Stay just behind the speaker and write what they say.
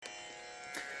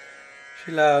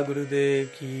Shila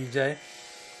Gurudev ki jai,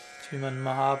 Srimad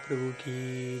Mahaprabhu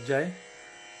ki jai,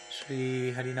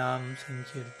 Shri Harinam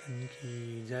Sankirtan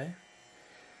ki jai,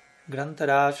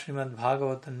 Grantara Srimad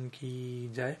Bhagavatam ki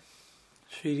jai,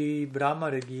 Shri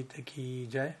Bhramara-gita ki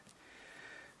jai,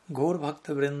 Gaur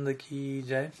Bhakta Vrinda ki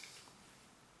jai,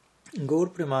 Gaur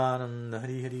Premananda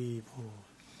Hari Hari Bol.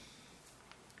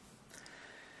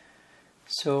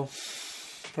 So,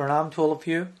 pranam to all of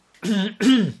you.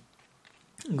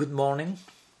 Good morning,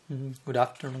 good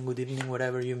afternoon, good evening,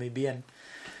 wherever you may be. And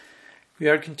we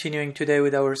are continuing today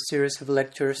with our series of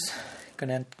lectures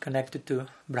connected to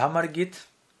Bhramara-gita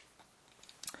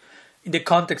in the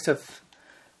context of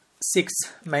 6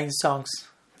 main songs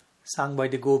sung by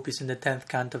the gopis in the 10th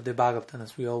canto of the Bhagavatam,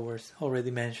 as we already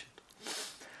mentioned.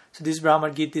 So this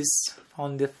Bhramara-gita is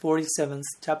on the 47th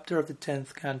chapter of the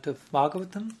 10th canto of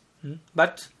Bhagavatam.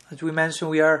 But as we mentioned,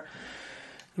 we are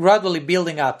gradually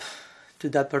building up to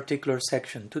that particular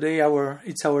section. Today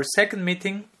it's our second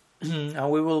meeting, and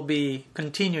we will be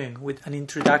continuing with an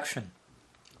introduction,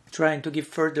 trying to give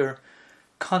further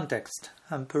context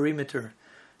and perimeter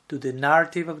to the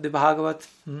narrative of the Bhagavat,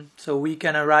 so we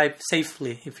can arrive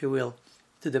safely, if you will,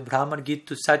 to the Bhramara-gita,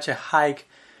 to such a high,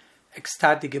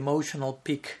 ecstatic, emotional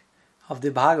peak of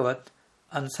the Bhagavat,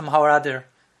 and somehow or other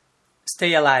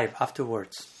stay alive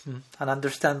afterwards and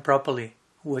understand properly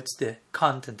what's the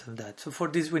content of that. So for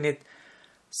this we need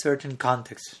certain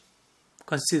context,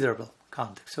 considerable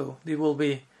context. So we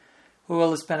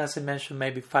will spend, as I mentioned,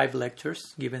 maybe 5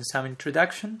 lectures, giving some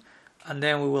introduction, and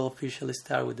then we will officially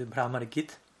start with the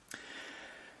Bhramara-gita.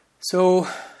 So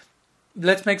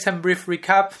let's make some brief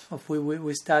recap of what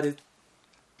we studied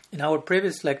in our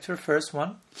previous lecture, first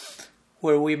one,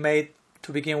 where we made,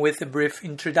 to begin with, a brief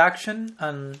introduction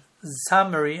and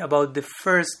summary about the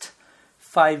first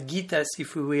 5 Gitas,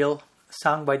 if we will,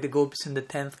 sung by the gopis in the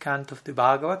 10th canto of the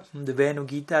Bhagavat. The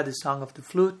Venu-gita, the song of the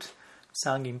flute,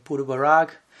 sung in Purva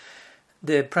Rag.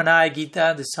 The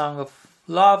Pranaya-gita, the song of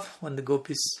love, when the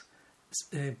gopis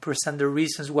present the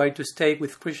reasons why to stay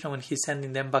with Krishna when he's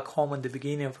sending them back home at the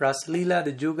beginning of Rasa Lila.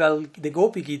 The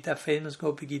Gopi-gita, famous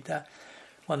Gopi-gita,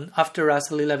 when after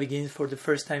Rasa Lila begins, for the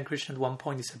first time Krishna at one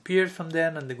point disappears from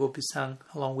them, and the gopis sang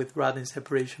along with Radha in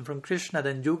separation from Krishna.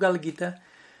 Then Yugal-gita,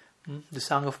 the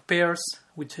song of pairs,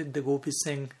 which the gopis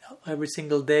sing every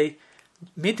single day,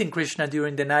 meeting Krishna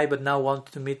during the night, but now want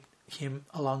to meet him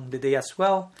along the day as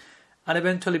well. And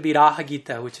eventually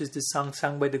Viraha-gita, which is the song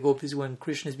sung by the gopis when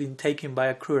Krishna is being taken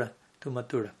by Akrura to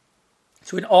Mathura.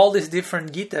 So in all these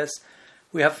different gitas,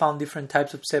 we have found different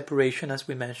types of separation, as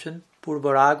we mentioned.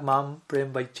 Purvarag, Mam,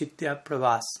 Prem, Vaichitya,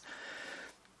 Pravas.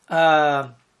 I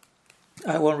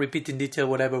won't repeat in detail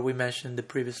whatever we mentioned in the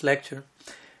previous lecture.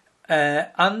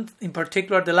 And in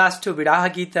particular, the last 2,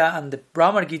 Viraha-gita and the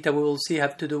Bhramara-gita, we will see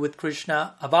have to do with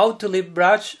Krishna about to leave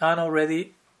Braj and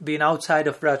already being outside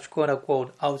of Braj,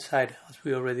 quote-unquote, outside, as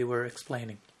we already were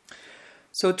explaining.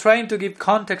 So trying to give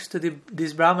context to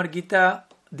this Bhramara-gita,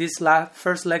 this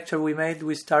first lecture we made,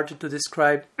 we started to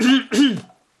describe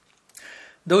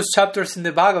those chapters in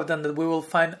the Bhagavatam that we will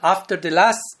find after the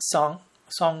last song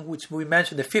which we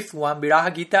mentioned, the 5th one,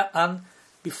 Viraha-gita, and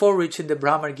before reaching the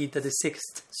Bhramara-gita, the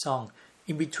 6th song.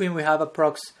 In between we have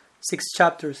approx 6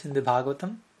 chapters in the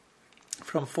Bhagavatam,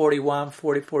 from 41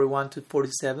 to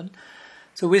 47.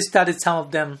 So we studied some of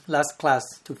them last class,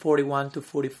 to 41 to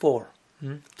 44.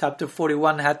 Chapter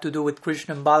 41 had to do with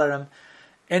Krishna and Balaram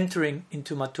entering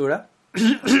into Mathura.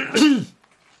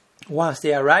 Once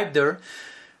they arrived there,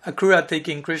 Akrura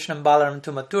taking Krishna and Balaram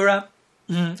to Mathura,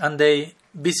 and they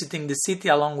visiting the city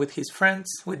along with their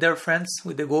friends, with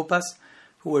the Gopas,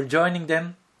 who were joining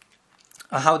them,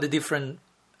 and how the different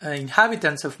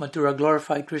inhabitants of Mathura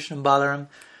glorified Krishna and Balaram.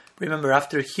 Remember,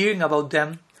 after hearing about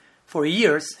them for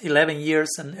years, 11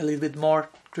 years and a little bit more,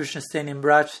 Krishna staying in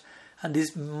Braj, and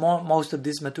most of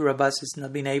these Mathura Vasis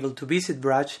not being able to visit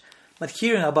Braj, but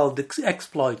hearing about the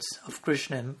exploits of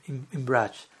Krishna in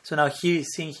Braj. So now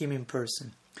seeing him in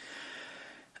person.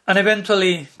 And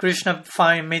eventually Krishna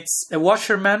meets a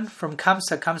washerman from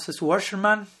Kamsa's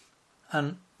washerman,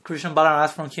 and Krishna and Balaram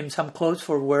asks from him some clothes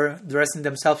for dressing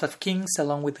themselves as kings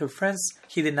along with her friends.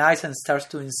 He denies and starts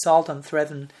to insult and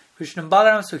threaten Krishna and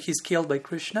Balaram, so he's killed by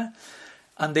Krishna.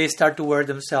 And they start to wear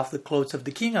themselves the clothes of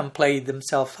the king and play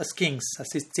themselves as kings,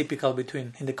 as is typical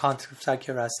in the context of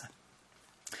Sakya Rasa.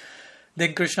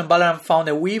 Then Krishna and Balaram found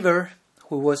a weaver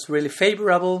who was really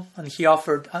favorable, and he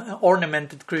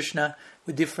ornamented Krishna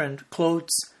with different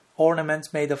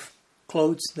ornaments made of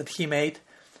clothes that he made.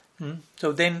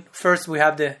 So then first we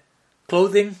have the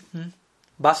clothing,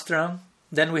 Vastram,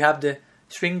 then we have the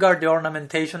Shringar, the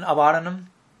ornamentation, Avaranam,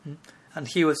 and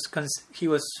he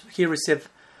received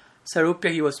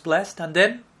Sarupya, he was blessed. And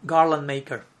then garland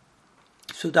maker,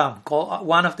 Sudam,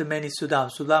 one of the many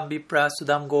Sudam. Sudam Vipra,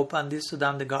 Sudam Gopa, and this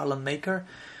Sudam, the garland maker,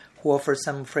 who offered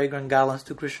some fragrant garlands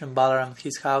to Krishna and Balaram at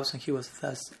his house, and he was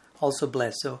thus also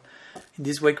blessed. So in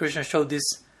this way Krishna showed this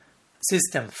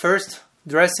system. First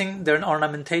dressing, then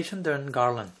ornamentation, then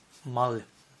garland, mala.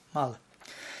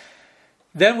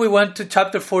 Then we went to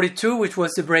chapter 42, which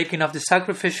was the breaking of the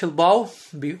sacrificial vow,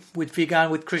 which began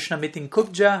with Krishna meeting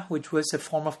Kubja, which was a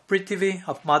form of Prithvi,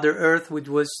 of Mother Earth, which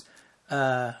was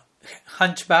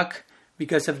hunchback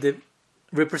because of the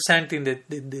representing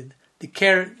the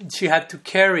care she had to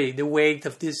carry the weight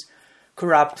of this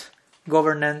corrupt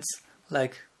governance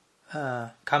like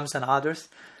Kamsa and others.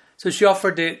 So she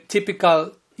offered the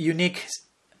typical unique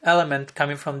element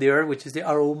coming from the earth, which is the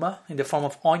aroma in the form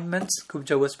of ointments.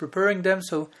 Kubja was preparing them,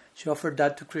 so she offered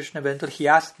that to Krishna eventually. He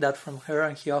asked that from her,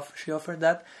 and she offered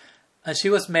that. And she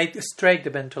was made straight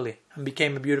eventually and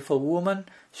became a beautiful woman.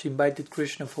 She invited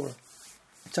Krishna for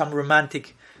some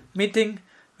romantic meeting,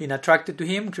 being attracted to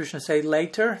him. Krishna said,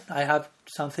 later, I have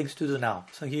some things to do now.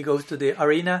 So he goes to the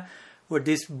arena where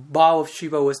this bow of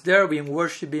Shiva was there, being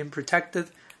worshipped, being protected.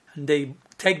 And they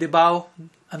take the bow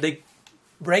and they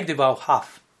break the bow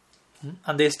half.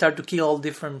 And they start to kill all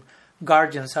different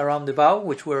guardians around the bow,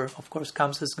 which were, of course,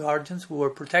 Kamsa's guardians who were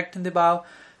protecting the bow.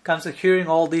 Kamsa hearing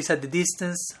all this at the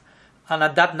distance. And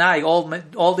at that night,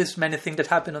 all these many things that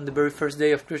happened on the very first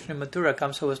day of Krishna in Mathura,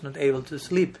 Kamsa was not able to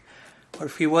sleep. Or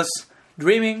if he was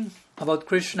dreaming about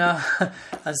Krishna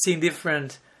and seeing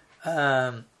different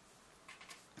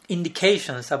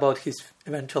indications about his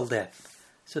eventual death.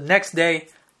 So next day,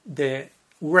 the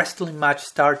wrestling match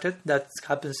started. That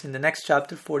happens in the next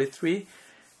chapter, 43,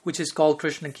 which is called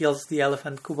Krishna Kills the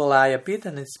Elephant Kubalaya Pit,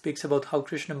 and it speaks about how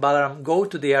Krishna and Balaram go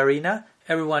to the arena.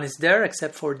 Everyone is there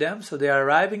except for them, so they are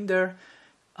arriving there,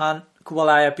 and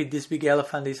Kubalaya Pit, this big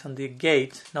elephant, is on the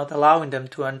gate, not allowing them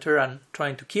to enter and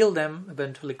trying to kill them.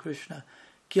 Eventually Krishna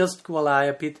kills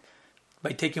Kubalaya Pit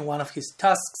by taking one of his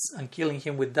tusks and killing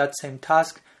him with that same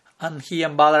tusk, and he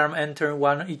and Balaram enter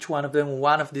each one of them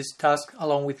one of these tusks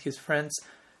along with his friends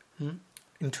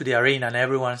into the arena, and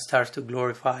everyone starts to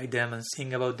glorify them and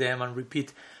sing about them and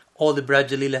repeat all the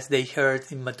Brajalilas they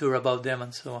heard in Mathura about them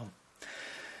and so on.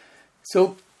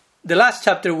 So the last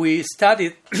chapter we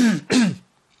studied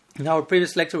in our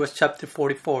previous lecture was chapter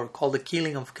 44, called The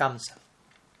Killing of Kamsa.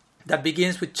 That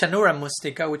begins with Chanura and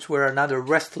Mustika, which were another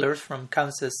wrestlers from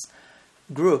Kamsa's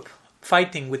group,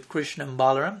 fighting with Krishna and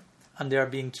Balaram, and they are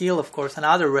being killed, of course, and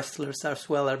other wrestlers as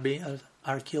well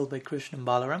are killed by Krishna and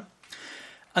Balaram.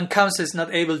 And Kamsa is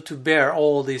not able to bear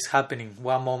all this happening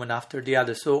one moment after the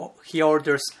other. So he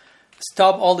orders,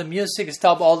 stop all the music,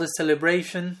 stop all the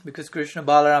celebration, because Krishna,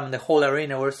 Balaram and the whole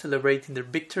arena were celebrating their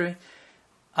victory.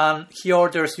 And he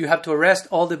orders, you have to arrest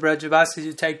all the Brajavasis,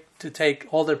 you take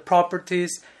all their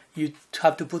properties, you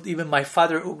have to put even my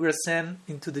father Ugrasen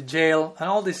into the jail, and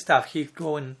all this stuff. He's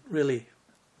going really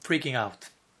freaking out.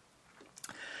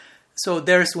 So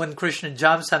there's when Krishna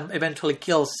jumps and eventually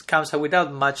kills Kamsa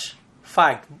without much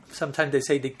fight. Sometimes they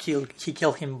say he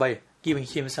killed him by giving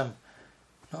him some,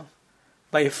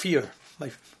 by a fear,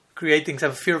 by creating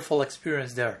some fearful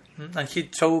experience there. And he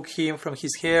took him from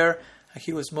his hair, and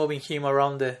he was moving him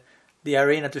around the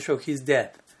arena to show his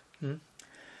death.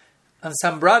 And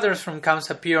some brothers from Kamsa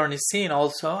appear on his scene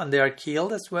also, and they are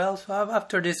killed as well. So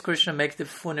after this, Krishna makes the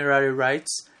funerary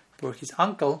rites for his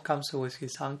uncle. Kamsa was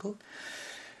his uncle.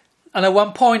 And at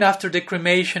one point, after the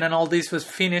cremation and all this was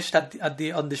finished on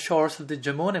the shores of the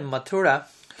Jamuna in Mathura,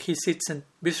 he sits in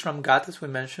Bhramara-gita, as we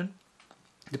mentioned,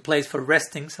 the place for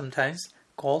resting sometimes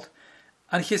called,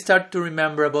 and he started to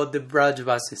remember about the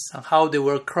Brajavasis and how they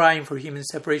were crying for him in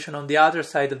separation on the other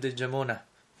side of the Jamuna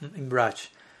in Braj.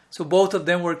 So both of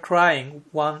them were crying,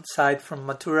 one side from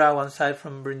Mathura, one side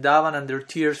from Vrindavan, and their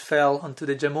tears fell onto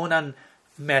the Jamuna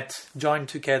and joined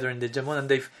together in the Jamuna,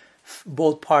 and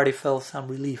both parties felt some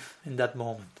relief in that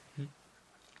moment.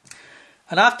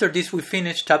 And after this we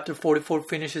finished, chapter 44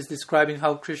 finishes describing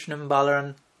how Krishna and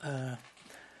Balaram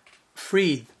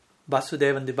freed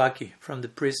Vasudeva and Devaki from the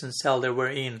prison cell they were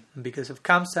in because of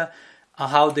Kamsa, and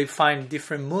how they find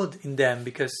different mood in them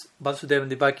because Vasudeva and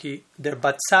Devaki, their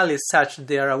Vatsali is such that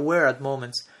they are aware at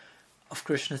moments of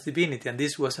Krishna's divinity, and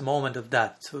this was a moment of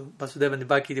that. So Vasudeva and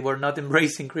Devaki, they were not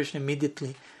embracing Krishna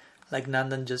immediately like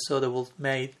Nanda and Jasoda will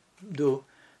do,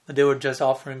 but they were just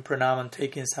offering pranam and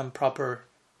taking some proper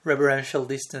reverential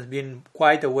distance, being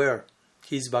quite aware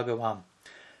he's Bhagavan.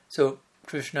 So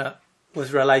Krishna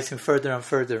was realizing further and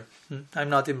further, I'm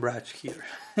not in Braj here.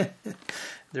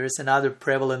 There is another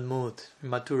prevalent mood in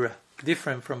Mathura,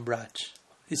 different from Braj.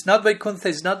 It's not Vaikuntha,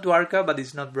 it's not Dwarka, but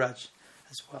it's not Braj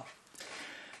as well.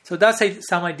 So that's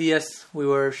some ideas we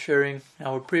were sharing in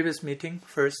our previous meeting,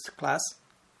 first class,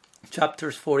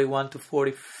 chapters 41 to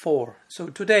 44. So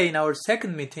today in our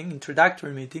second meeting,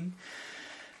 introductory meeting,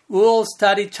 we will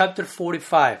study chapter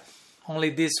 45. Only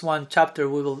this one chapter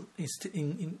we will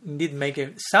indeed make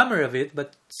a summary of it,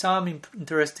 but some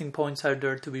interesting points are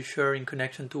there to be shared in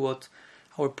connection to what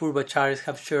our Purvacharyas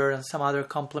have shared and some other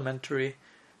complementary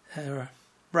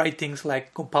writings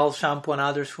like Gopal Shampu and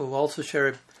others who also share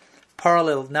a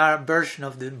parallel version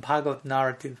of the Bhagavad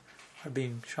narrative are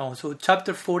being shown. So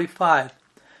chapter 45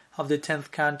 of the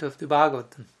 10th canto of the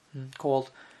Bhagavatam,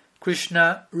 called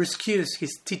Krishna Rescues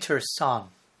His Teacher's Son.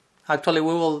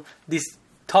 Actually, this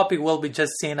topic will be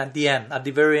just seen at the end, at the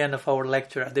very end of our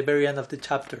lecture, at the very end of the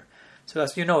chapter. So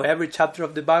as you know, every chapter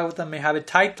of the Bhagavatam may have a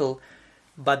title,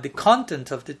 but the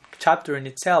content of the chapter in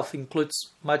itself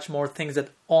includes much more things than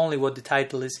only what the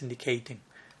title is indicating.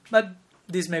 But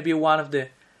this may be one of the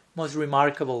most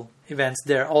remarkable events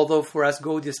there, although for us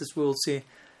Gaudiyas, as we will see,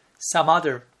 some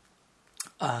other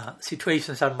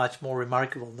situations are much more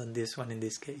remarkable than this one in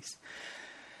this case.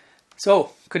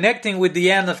 So, connecting with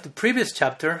the end of the previous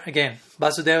chapter, again,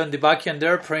 Vasudeva and Devaki and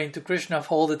they're praying to Krishna,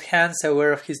 folded hands,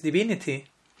 aware of his divinity,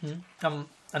 and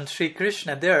Sri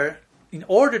Krishna there, in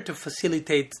order to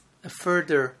facilitate a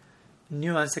further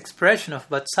nuanced expression of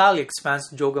Vatsalya,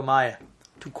 expands Yogamaya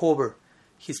to cover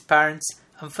his parents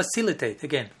and facilitate,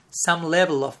 again, some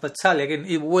level of Vatsalya. Again,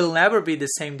 it will never be the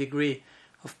same degree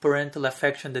of parental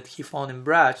affection that he found in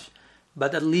Braj,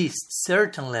 but at least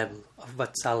certain level of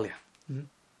Vatsalya.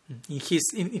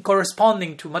 In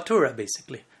corresponding to Mathura,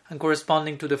 basically, and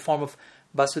corresponding to the form of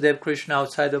Vasudeva Krishna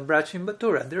outside of Braj in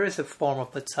Mathura. There is a form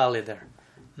of Vatsalya there,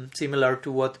 similar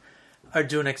to what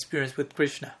Arjuna experienced with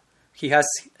Krishna. He has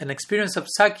an experience of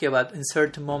Sakya, but in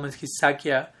certain moments his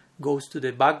Sakya goes to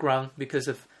the background because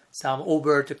of some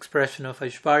overt expression of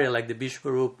Aishwarya, like the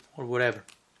Vishwarup or whatever.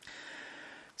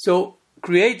 So,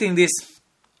 creating this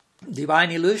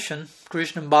divine illusion,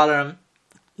 Krishna and Balaram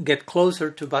get closer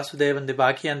to Vasudeva and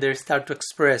Devaki, and they start to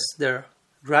express their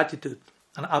gratitude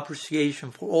and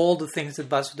appreciation for all the things that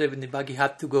Vasudeva and Devaki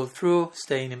had to go through,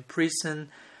 staying in prison,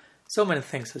 so many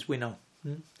things as we know.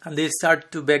 And they start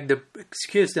to beg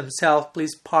excuse themselves,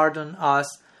 please pardon us,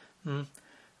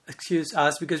 excuse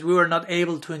us, because we were not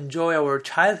able to enjoy our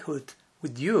childhood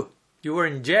with you. You were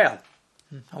in jail,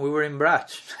 and we were in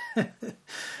Braj.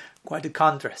 Quite a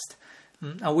contrast.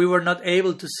 And we were not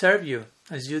able to serve you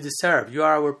as you deserve. You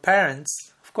are our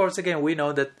parents. Of course, again, we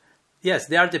know that, yes,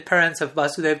 they are the parents of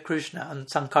Vasudeva Krishna and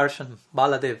Sankarshan,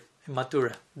 Baladev in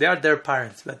Mathura. They are their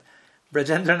parents, but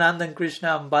Brajendranandan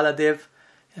Krishna and Baladev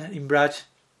in Braj,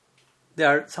 there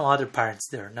are some other parents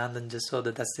there. Nandan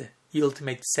Jasoda, that's the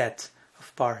ultimate set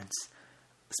of parents,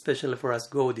 especially for us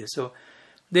Gaudiya. So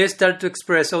they start to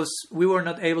express, we were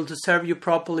not able to serve you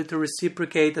properly, to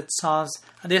reciprocate at sons,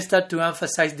 and they start to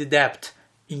emphasize the debt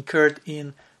incurred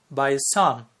in by a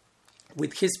son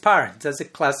with his parents. That's a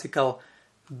classical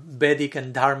Vedic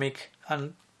and Dharmic,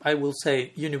 and I will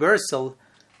say universal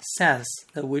sense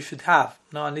that we should have.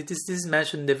 No, and this is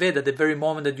mentioned in the Veda. The very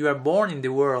moment that you are born in the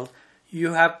world,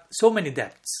 you have so many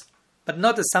debts, but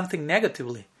not as something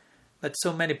negatively, but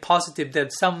so many positive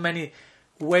debts, so many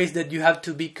ways that you have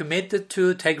to be committed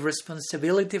to, take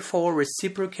responsibility for,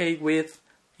 reciprocate with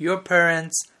your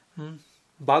parents,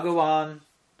 Bhagavan,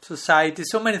 society,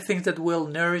 so many things that will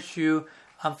nourish you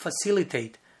and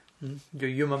facilitate your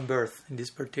human birth in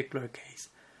this particular case.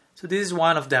 So this is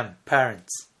one of them,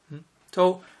 parents.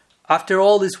 So after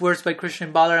all these words by Krishna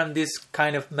and Balaram, this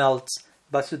kind of melts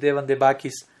Vasudeva and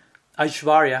Devaki's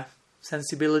Aishwarya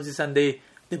sensibilities, and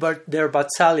their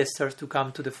Vatsalya starts to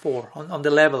come to the fore, on the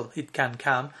level it can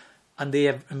come, and they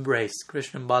have embraced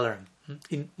Krishna and Balaram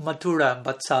in Mathura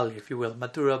Vatsalya, if you will.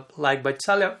 Mathura like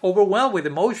Vatsalya, overwhelmed with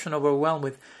emotion, overwhelmed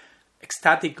with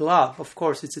ecstatic love. Of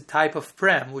course, it's a type of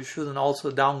prem. We shouldn't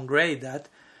also downgrade that,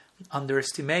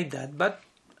 underestimate that. But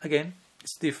again,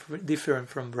 it's different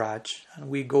from Braj, and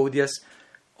we Gaudiyas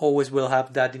always will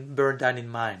have that bear that in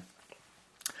mind.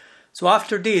 So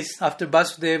after this, after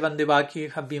Vasudeva and Devaki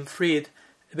have been freed,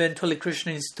 eventually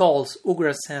Krishna installs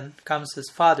Ugrasen,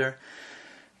 Kamsa's father,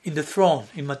 in the throne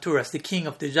in Mathura as the king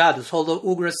of the Jadus, although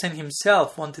Ugrasen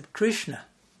himself wanted Krishna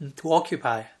to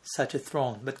occupy such a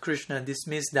throne. But Krishna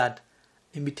dismissed that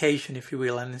invitation, if you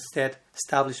will, and instead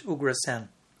established Ugrasen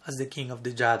as the king of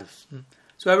the Jadus.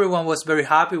 So everyone was very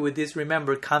happy with this.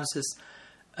 Remember, Kamsa's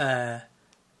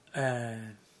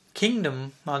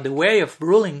kingdom, on the way of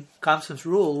ruling, Kamsa's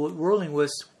ruling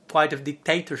was quite a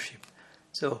dictatorship.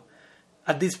 So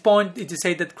at this point, it is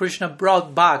said that Krishna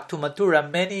brought back to Mathura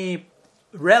many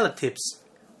relatives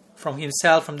from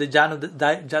himself, from the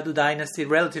Jadu dynasty,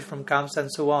 relatives from Kamsa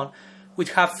and so on,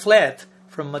 which have fled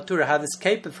from Mathura, have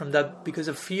escaped from that because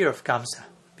of fear of Kamsa,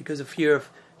 because of fear of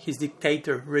his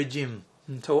dictator regime.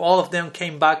 And so all of them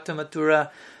came back to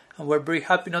Mathura and were very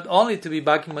happy not only to be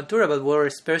back in Mathura, but were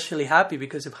especially happy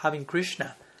because of having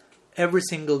Krishna every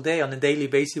single day on a daily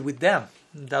basis with them.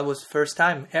 That was the first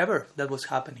time ever that was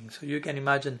happening. So you can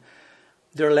imagine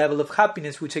their level of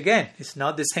happiness, which again is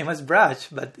not the same as Braj,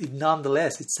 but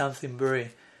nonetheless it's something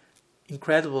very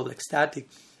incredible, ecstatic,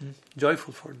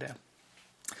 joyful for them.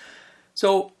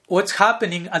 So what's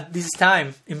happening at this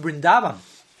time in Vrindavan?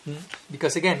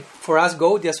 Because again, for us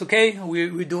Gaudias, okay,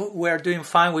 we are doing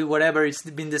fine with whatever is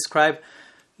been described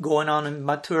going on in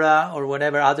Mathura or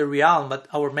whatever other realm, but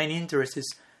our main interest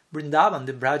is Vrindavan,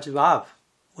 the Braj-Vav,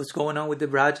 what's going on with the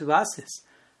Braj-Vasis.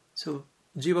 So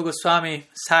Jiva Goswami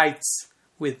sides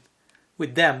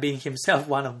with them, being himself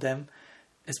one of them,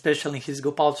 especially in his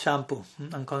Gopal Shampoo,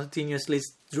 and continuously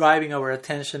driving our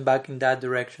attention back in that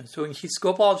direction. So in his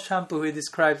Gopal Shampoo, he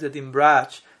describes that in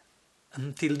Braj,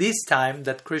 until this time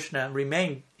that Krishna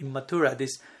remained in Mathura,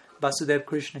 this Vasudev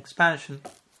Krishna expansion,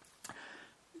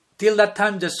 till that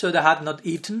time Jashoda had not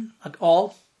eaten at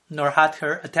all, nor had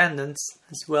her attendants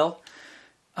as well.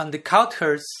 And the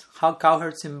cowherds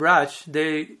in Braj,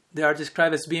 they are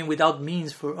described as being without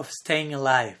means of staying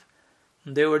alive.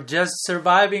 They were just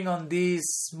surviving on this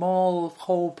small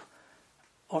hope,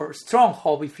 or strong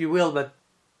hope, if you will, but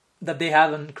that they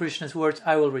had on Krishna's words,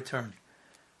 I will return.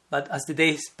 But as the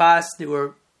days passed, they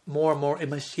were more and more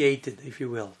emaciated, if you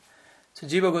will. So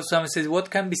Jiva Goswami says, what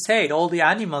can be said? All the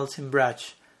animals in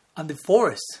Braj and the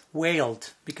forest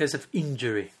wailed because of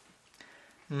injury.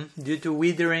 Due to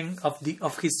withering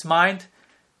of his mind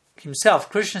himself.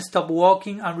 Krishna stopped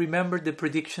walking and remembered the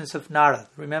predictions of Narad.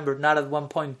 Remember, Narad at one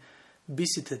point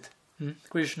visited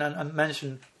Krishna and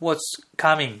mentioned what's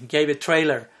coming, gave a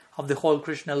trailer of the whole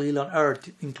Krishna Lila on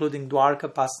earth, including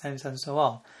Dwarka pastimes and so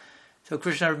on. So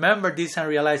Krishna remembered this and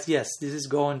realized, yes, this is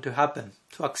going to happen.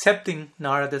 So accepting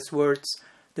Narada's words,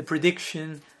 the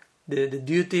prediction, the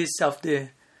duties of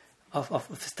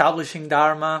establishing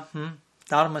Dharma,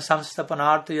 Dharma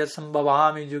samstapanartaya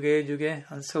sambhavami juge juge,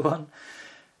 and so on.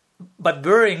 But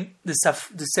during the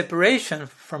separation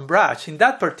from Braj, in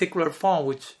that particular form,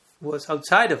 which was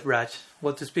outside of Braj,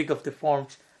 what to speak of the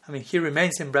forms, I mean, he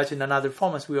remains in Braj in another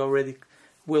form, as we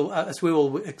will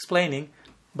be explaining,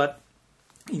 but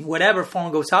in whatever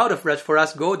form goes out of Braj, for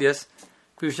us Gaudias,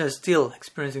 Krishna is still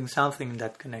experiencing something in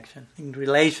that connection, in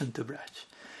relation to Braj.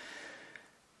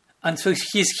 And so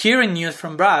he's hearing news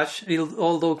from Braj.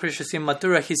 Although Krishna is in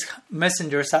Mathura, his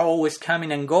messengers are always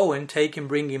coming and going,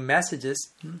 bringing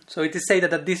messages. So it is said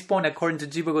that at this point, according to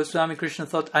Jiva Goswami, Krishna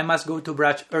thought, I must go to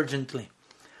Braj urgently.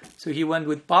 So he went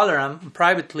with Balaram and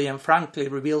privately and frankly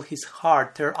revealed his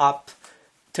heart,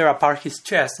 tear apart his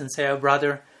chest and say, oh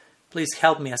brother, please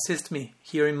help me, assist me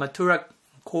here in Mathura,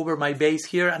 cover my base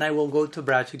here and I will go to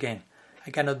Braj again.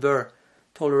 I cannot bear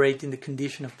tolerating the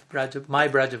condition of my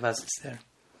Brajavasis there.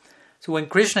 So when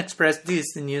Krishna expressed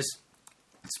this, the news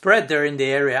spread there in the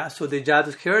area. So the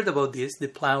Jadus heard about this, the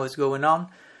plan was going on.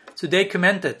 So they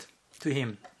commented to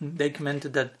him. They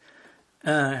commented that,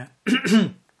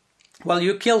 well,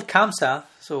 you killed Kamsa,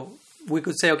 so we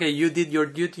could say, okay, you did your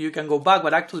duty, you can go back.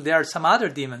 But actually there are some other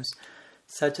demons,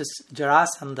 such as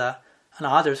Jarasandha and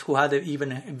others who had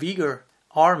even a bigger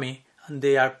army, and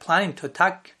they are planning to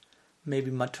attack maybe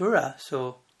Mathura.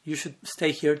 So you should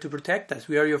stay here to protect us.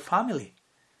 We are your family.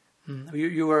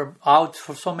 You were out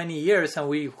for so many years and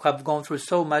we have gone through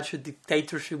so much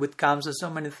dictatorship with Kamsa, so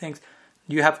many things.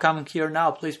 You have come here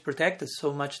now, please protect us.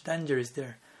 So much danger is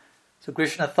there. So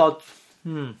Krishna thought,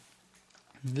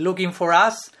 looking for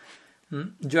us,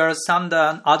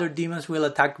 Jarasandha and other demons will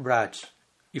attack Braj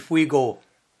if we go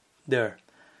there.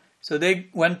 So they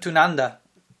went to Nanda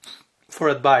for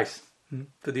advice,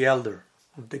 to the elder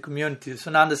of the community.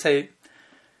 So Nanda said,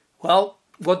 well,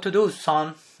 what to do,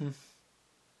 son?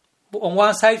 On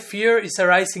one side, fear is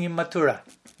arising in Mathura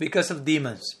because of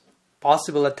demons,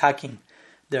 possible attacking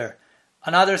there.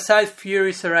 Another side, fear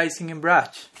is arising in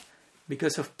Braj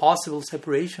because of possible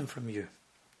separation from you,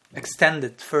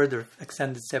 further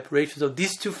extended separation. So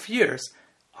these two fears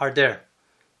are there,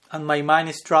 and my mind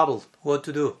is troubled. What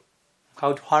to do?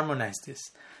 How to harmonize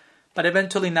this? But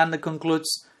eventually, Nanda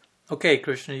concludes, okay,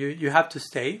 Krishna, you have to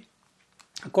stay,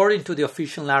 according to the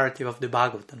official narrative of the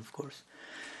Bhagavatam, of course.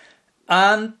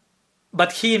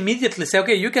 But he immediately said,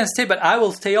 okay, you can stay, but I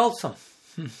will stay also.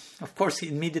 Of course, he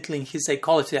immediately in his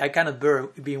psychology, I cannot bear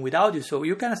being without you, so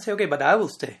you can stay, okay, but I will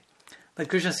stay. But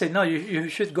Krishna said, no, you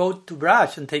should go to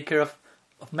Braj and take care of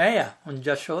Maya, on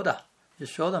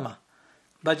Yashodama.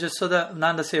 But Jasoda,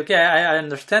 Nanda say, okay, I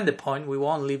understand the point. We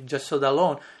won't leave Jasoda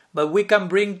alone, but we can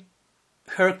bring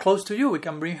her close to you. We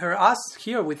can bring us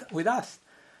here with us.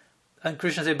 And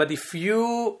Krishna said, but if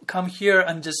you come here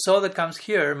and Jasoda comes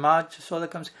here, Jasoda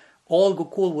comes, all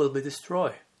Gokul will be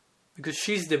destroyed. Because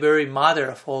she's the very mother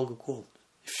of all Gokul.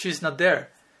 If she's not there,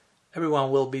 everyone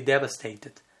will be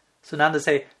devastated. So Nanda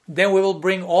say, then we will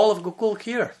bring all of Gokul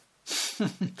here.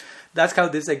 That's how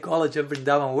the psychology of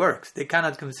Vrindavan works. They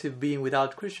cannot conceive being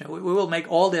without Krishna. We will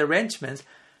make all the arrangements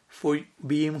for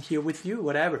being here with you,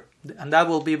 whatever. And that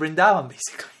will be Vrindavan,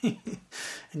 basically.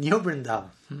 A new Vrindavan.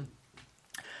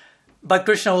 But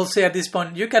Krishna will say at this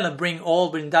point, you cannot bring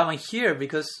all Vrindavan here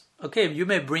because, okay, you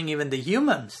may bring even the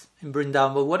humans in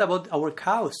Vrindavan, but what about our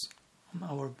cows?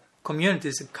 Our community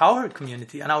is a cowherd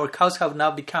community, and our cows have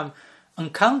now become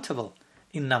uncountable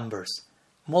in numbers,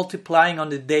 multiplying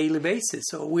on a daily basis.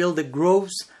 So will the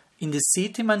groves in the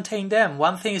city maintain them?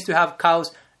 One thing is to have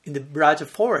cows in the Braja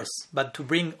forest, but to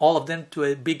bring all of them to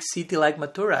a big city like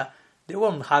Mathura, they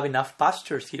won't have enough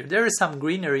pastures here. There is some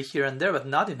greenery here and there, but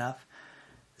not enough.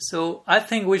 So I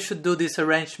think we should do this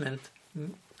arrangement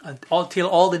until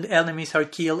all the enemies are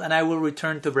killed, and I will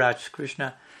return to Braj.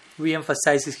 Krishna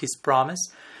re-emphasizes his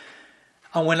promise.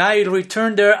 And when I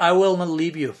return there, I will not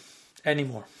leave you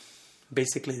anymore.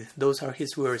 Basically, those are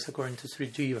his words according to Sri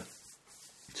Jiva.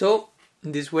 So,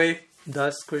 in this way,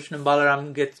 thus Krishna and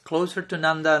Balaram get closer to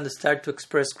Nanda and start to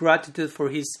express gratitude for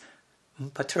his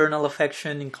paternal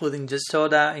affection, including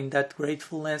Jasoda in that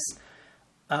gratefulness.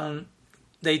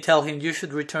 They tell him, you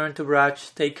should return to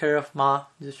Braj, take care of Ma,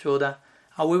 Jasoda,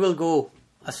 and we will go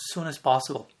as soon as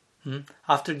possible.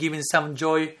 After giving some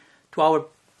joy to our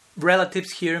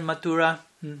relatives here in Mathura,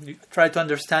 try to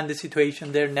understand the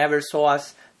situation. They never saw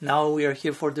us. Now we are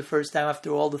here for the first time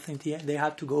after all the things they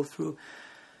had to go through.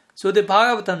 So the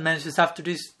Bhagavatam mentions after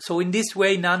this, so in this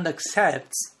way Nanda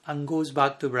accepts and goes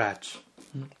back to Braj.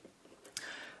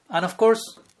 And of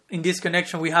course, in this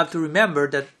connection we have to remember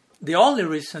that the only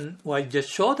reason why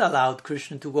Jashoda allowed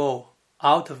Krishna to go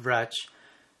out of Braj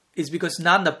is because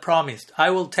Nanda promised, I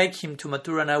will take him to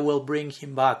Mathura and I will bring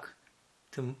him back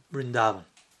to Vrindavan.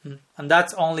 And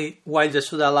that's only why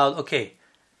Jashoda allowed, okay,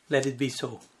 let it be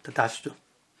so, tatashtu.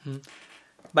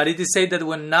 But it is said that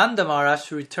when Nanda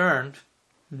Maharaj returned,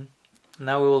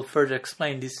 now we will further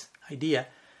explain this idea,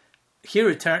 he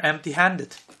returned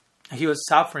empty-handed. He was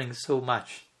suffering so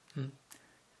much.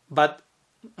 But,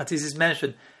 as this is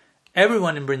mentioned,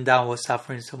 everyone in Vrindavan was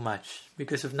suffering so much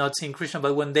because of not seeing Krishna.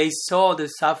 But when they saw the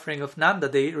suffering of Nanda,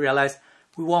 they realized,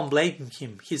 we won't blame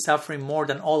him. He's suffering more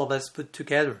than all of us put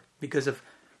together because of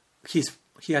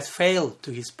he has failed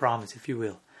to his promise, if you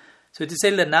will. So it is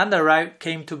said that Nanda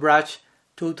came to Braj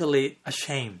totally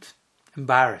ashamed,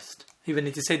 embarrassed. Even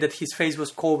it is said that his face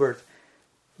was covered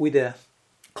with a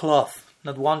cloth,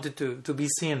 not wanted to be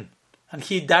seen. And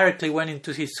he directly went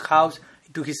into his house,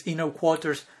 into his inner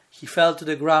quarters. He fell to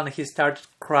the ground and he started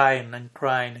crying and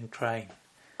crying and crying.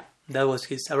 That was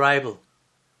his arrival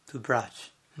to Braj.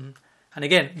 And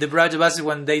again, the Brajavasis,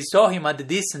 when they saw him at the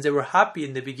distance, they were happy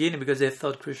in the beginning because they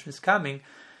thought Krishna is coming.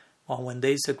 Well, when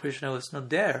they saw Krishna was not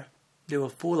there, they were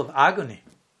full of agony.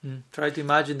 Try to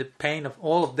imagine the pain of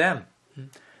all of them.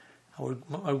 Our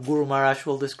Guru Maharaj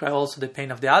will describe also the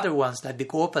pain of the other ones, like the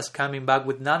Gopas coming back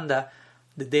with Nanda,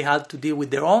 that they had to deal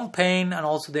with their own pain, and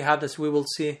also they had, as we will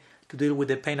see, to deal with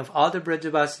the pain of other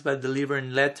Brajavasis by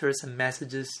delivering letters and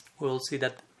messages. We will see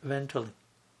that eventually.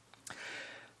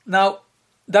 Now,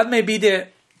 that may be the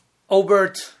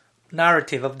overt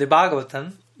narrative of the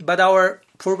Bhagavatam, but our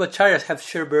Purvacharyas have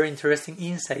shared very interesting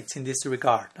insights in this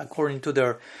regard, according to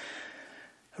their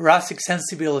rasic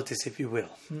sensibilities, if you will.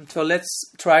 So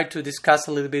let's try to discuss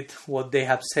a little bit what they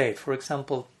have said. For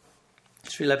example,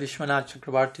 Srila Vishwanath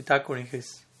Chakravarti Thakur in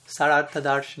his Sarartha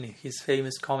Darshini, his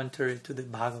famous commentary to the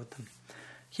Bhagavatam,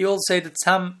 he will say that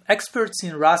some experts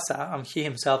in rasa, and he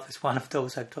himself is one of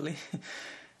those actually,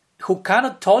 who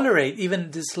cannot tolerate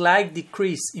even the slight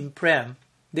decrease in prem,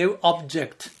 they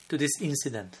object to this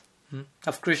incident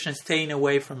of Krishna staying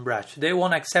away from Braj. They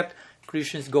won't accept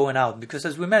Krishna's going out because,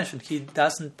 as we mentioned, he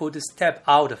doesn't put a step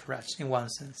out of Braj in one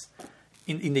sense,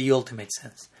 in the ultimate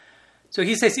sense. So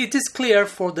he says it is clear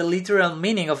for the literal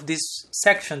meaning of this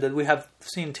section that we have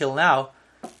seen till now,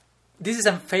 this is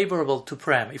unfavorable to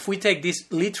Prem. If we take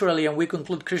this literally and we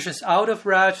conclude Krishna's out of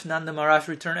Braj, Nanda Maharaj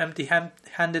returned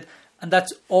empty-handed, and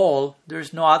that's all,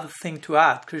 there's no other thing to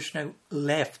add. Krishna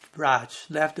left Braj,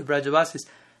 left the Brajavasis.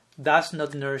 That's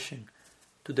not nourishing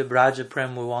to the Braja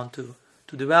Prem we want to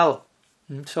develop.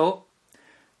 So,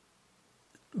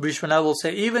 Vishwanath will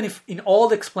say, even if in all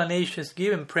the explanations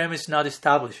given, Prem is not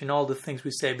established in all the things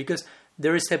we say, because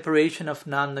there is separation of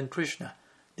Nanda and Krishna.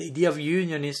 The idea of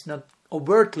union is not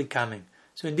overtly coming.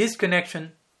 So in this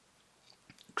connection,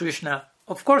 Krishna,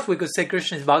 of course we could say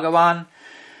Krishna is Bhagavan,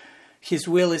 his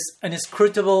will is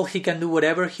inscrutable, he can do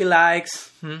whatever he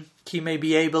likes. He may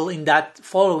be able,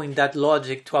 following that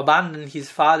logic, to abandon his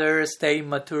father, stay in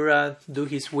Mathura, do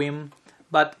his whim.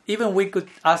 But even we could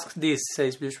ask this,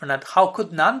 says Vishwanath, how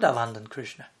could Nanda abandon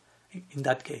Krishna in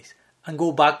that case and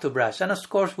go back to Braj? And of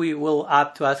course we will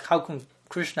add to ask, how can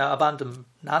Krishna abandon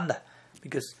Nanda?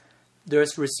 Because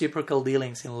there's reciprocal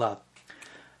dealings in love.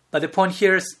 But the point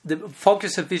here is, the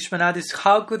focus of Vishwanath is,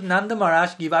 how could Nanda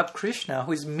Maharaj give up Krishna,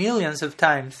 who is millions of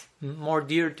times more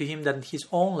dear to him than his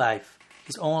own life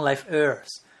heirs?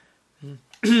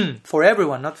 For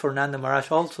everyone, not for Nanda Maharaj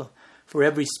also. For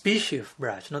every species of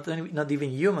Braj, not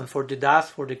even human, for the das,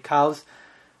 for the cows,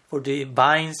 for the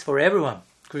vines, for everyone.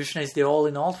 Krishna is the all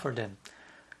in all for them.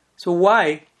 So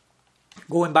why,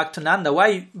 going back to Nanda,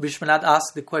 why Vishwanath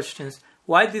asked the questions,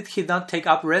 why did he not take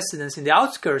up residence in the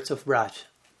outskirts of Braj,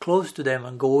 close to them,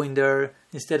 and go in there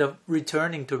instead of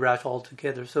returning to Braj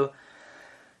altogether? So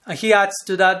he adds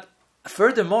to that,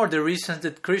 furthermore, the reasons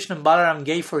that Krishna and Balaram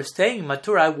gave for staying in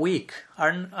Mathura are weak.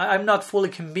 I'm not fully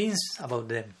convinced about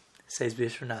them, says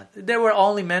Vishwanath. They were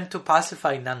only meant to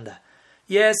pacify Nanda.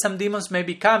 Yes, some demons may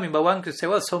be coming, but one could say,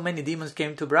 well, so many demons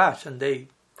came to Braj and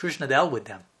Krishna dealt with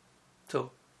them.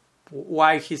 So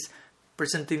why he's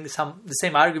presenting the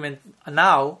same argument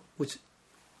now, which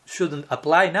shouldn't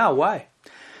apply now? Why?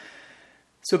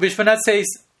 So Vishwanath says,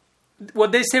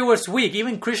 what they say was weak.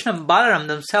 Even Krishna and Balaram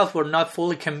themselves were not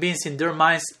fully convinced in their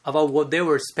minds about what they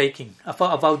were speaking,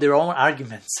 about their own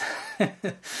arguments.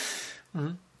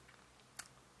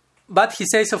 But he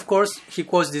says, of course, he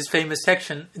quotes this famous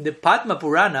section in the Padma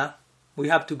Purana, we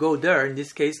have to go there in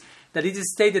this case, that it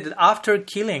is stated that after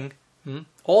killing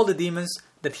all the demons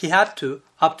that he had to,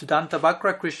 up to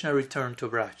Dantavakra, Krishna returned to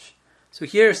Braj. So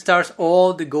here starts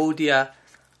all the Gaudiya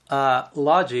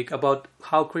logic about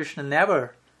how Krishna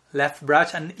never left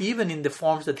Braj, and even in the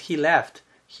forms that he left,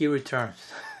 he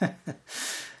returns.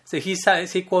 So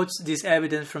he quotes this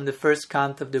evidence from the first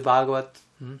canto of the Bhagavat,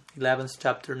 11th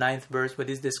chapter, 9th verse, where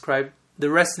it is described the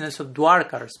residents of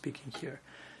Dwarka are speaking here.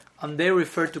 And they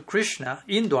refer to Krishna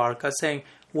in Dwarka, saying,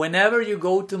 whenever you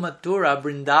go to Mathura,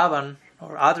 Vrindavan,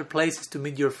 or other places to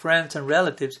meet your friends and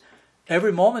relatives,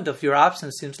 every moment of your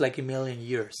absence seems like a million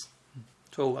years.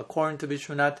 So according to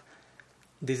Vishwanath,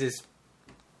 this is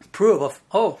proof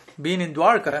of, being in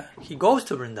Dwarka, he goes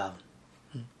to Vrindavan.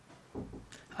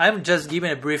 I'm just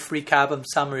giving a brief recap and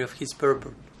summary of his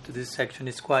purport to this section.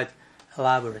 It's quite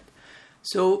elaborate.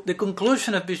 So the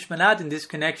conclusion of Vishwanath in this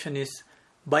connection is,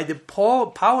 by the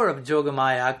power of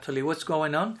Yogamaya, actually, what's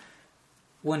going on?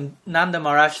 When Nanda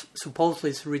Maharaj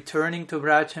supposedly is returning to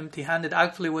Braj empty-handed,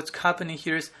 actually what's happening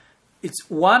here is, it's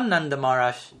one Nanda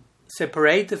Maharaj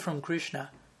separated from Krishna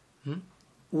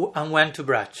and went to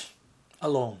Braj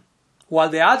alone. While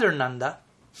the other Nanda,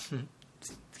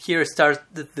 here starts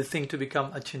the thing to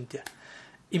become achintya.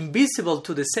 Invisible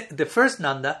to the first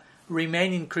Nanda,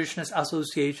 remain in Krishna's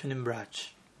association in Braj.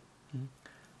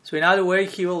 So in other way,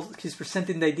 he's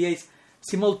presenting the idea is,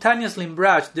 simultaneously in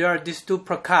Braj, there are these two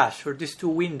prakash, or these two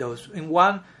windows. In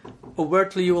one,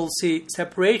 overtly you will see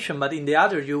separation, but in the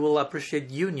other you will appreciate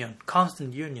union,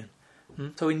 constant union.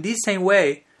 So in this same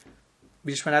way,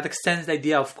 Vishwanath extends the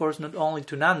idea, of course, not only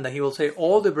to Nanda. He will say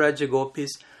all the Braja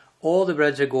Gopis, all the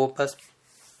Braja Gopas,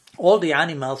 all the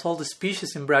animals, all the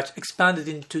species in Braj expanded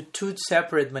into two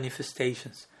separate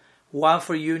manifestations. One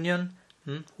for union,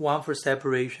 one for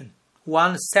separation.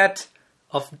 One set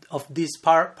of these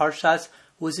parshas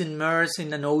was immersed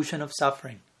in an ocean of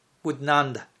suffering with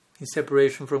Nanda in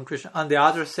separation from Krishna, and the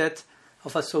other set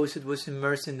of associates was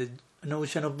immersed in an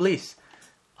ocean of bliss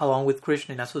along with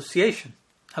Krishna in association,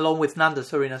 along with Nanda,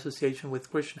 in association with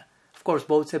Krishna. Of course,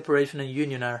 both separation and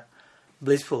union are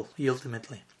blissful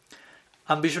ultimately.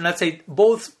 And Vishwanath said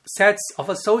both sets of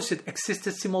associates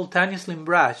existed simultaneously in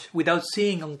Braj without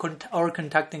seeing or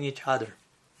contacting each other.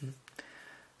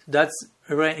 That's,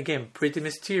 again, pretty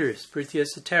mysterious, pretty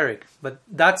esoteric. But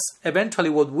that's eventually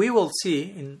what we will see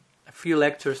in a few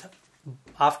lectures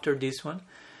after this one,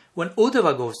 when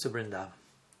Uddhava goes to Vrindavan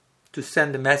to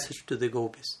send a message to the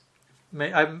gopis.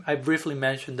 I briefly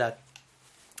mentioned that.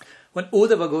 When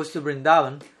Uddhava goes to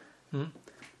Vrindavan,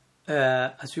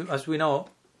 as we know,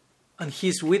 and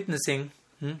he's witnessing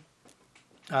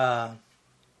the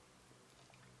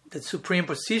supreme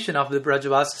position of the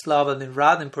Brajavasis love and in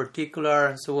Radha in particular,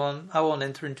 and so on. I won't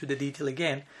enter into the detail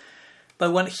again.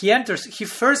 But when he enters, he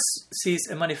first sees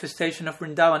a manifestation of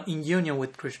Vrindavan in union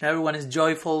with Krishna. Everyone is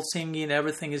joyful, singing,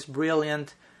 everything is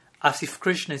brilliant, as if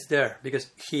Krishna is there,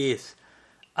 because he is.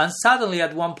 And suddenly,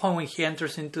 at one point, when he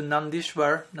enters into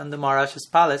Nandishwar, Nanda Maharaj's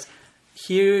palace,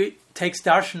 he takes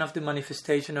darshan of the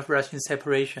manifestation of Braj in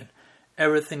separation.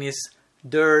 Everything is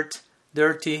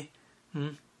dirty.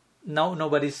 Now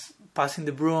nobody's passing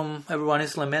the broom. Everyone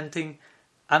is lamenting.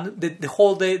 And the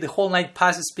whole day, the whole night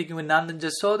passes speaking with Nanda and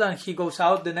Jasoda, and he goes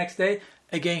out the next day.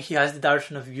 Again, he has the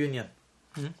darshan of union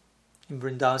in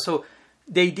Vrindavan. So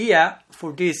the idea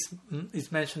for this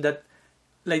is mentioned that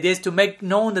like this, to make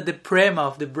known that the prema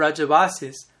of the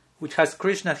Brajavasis, which has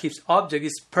Krishna as his object,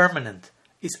 is permanent,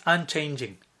 is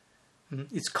unchanging,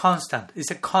 it's constant, it's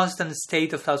a constant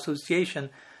state of association.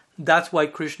 That's why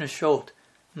Krishna showed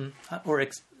or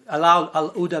allowed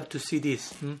Uddhav to see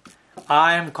this.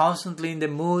 I am constantly in the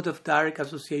mood of direct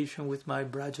association with my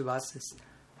Brajavasis.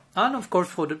 And of course,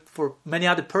 for many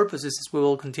other purposes, as we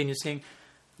will continue seeing,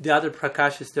 the other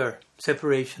Prakash is there,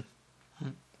 separation.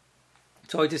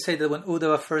 So it is said that when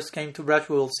Uddhava first came to Braj,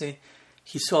 we will see,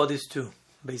 he saw this too,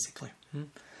 basically.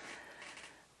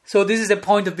 So this is the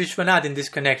point of Vishwanath in this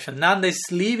connection. Nanda is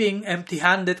leaving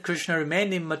empty-handed, Krishna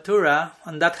remained in Mathura,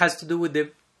 and that has to do with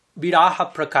the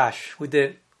Viraha Prakash, with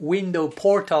the window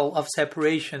portal of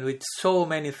separation, with so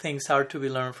many things are to be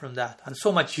learned from that. And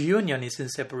so much union is in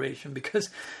separation, because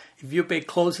if you pay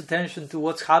close attention to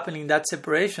what's happening in that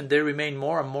separation, they remain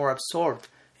more and more absorbed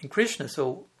in Krishna.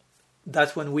 So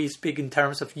that's when we speak in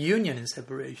terms of union in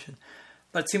separation.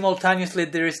 But simultaneously,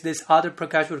 there is this other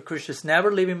Prakash where Krishna is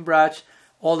never leaving Braj.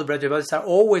 All the Brajavasis are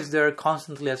always there,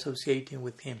 constantly associating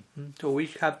with him. So we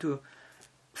have to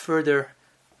further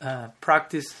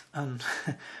practice and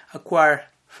acquire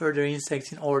further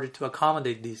insights in order to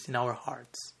accommodate this in our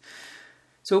hearts.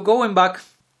 So going back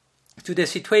to the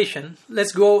situation,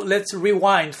 let's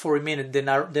rewind for a minute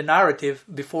the narrative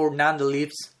before Nanda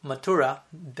leaves Mathura,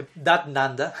 that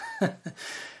Nanda,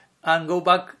 and go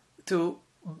back to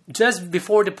just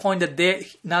before the point that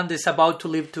Nanda is about to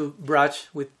leave to Braj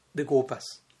with the Gopas.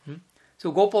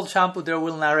 So Gopal Champu there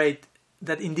will narrate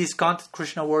that in this context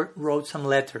Krishna wrote some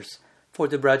letters for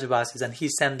the Brajavasis, and he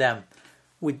sent them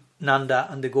with Nanda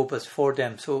and the Gopas for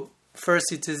them. So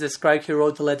first it is described he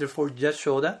wrote a letter for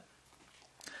Jashoda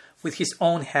with his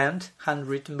own hand,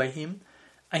 handwritten by him,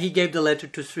 and he gave the letter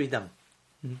to Sridham.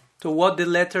 So what the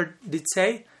letter did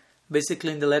say?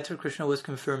 Basically in the letter Krishna was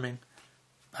confirming,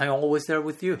 I'm always there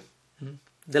with you.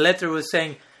 The letter was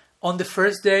saying, on the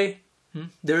first day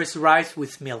there is rice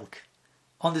with milk.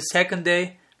 On the second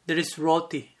day there is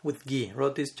roti with ghee.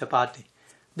 Roti is chapati.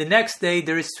 The next day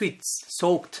there is sweets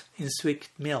soaked in sweet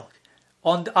milk.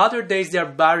 On the other days there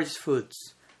are various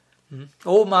foods.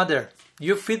 Oh mother,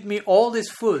 you feed me all these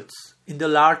foods in the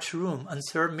large room and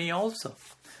serve me also.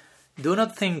 Do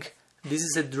not think this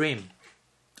is a dream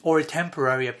or a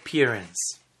temporary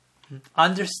appearance.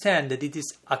 Understand that it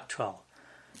is actual.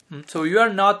 So you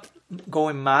are not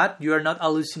going mad, you are not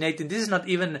hallucinating. This is not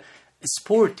even a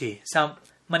spurti, some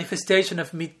manifestation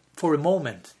of me for a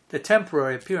moment, the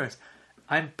temporary appearance.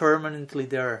 I'm permanently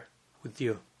there with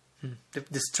you.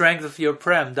 The strength of your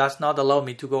prem does not allow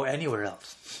me to go anywhere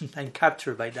else. I'm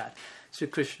captured by that. Sri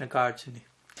Krishna Karchani.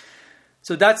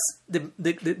 So that's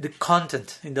the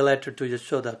content in the letter to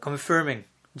Yashoda, confirming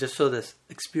Yashoda's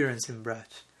experience in Braj.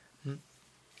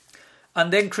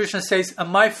 And then Krishna says, and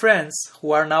my friends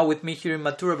who are now with me here in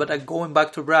Mathura but are going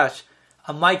back to Braj,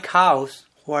 and my cows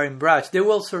who are in Braj, they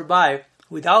will survive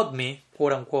without me,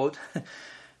 quote unquote,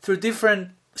 through different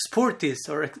spurtis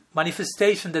or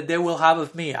manifestation that they will have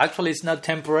of me. Actually, it's not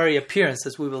temporary appearance,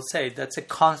 as we will say. That's a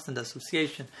constant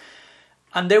association.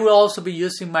 And they will also be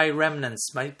using my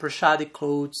remnants, my prashadi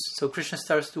clothes. So Krishna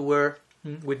starts to wear,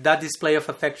 with that display of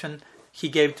affection, he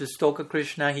gave to Stoka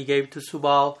Krishna, he gave to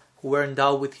Subal, who were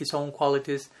endowed with his own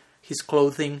qualities, his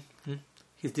clothing,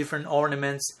 his different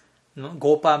ornaments,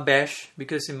 Gopa Besh,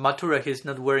 because in Mathura he's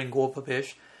not wearing Gopa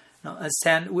Besh.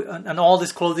 And all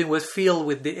this clothing was filled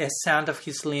with the scent of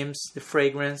his limbs, the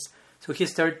fragrance. So he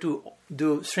started to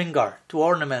do Sringar, to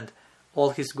ornament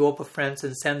all his Gopa friends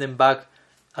and send them back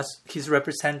as his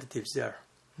representatives there.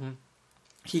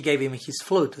 He gave him his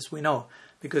flute, as we know,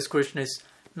 because Krishna is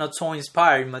not so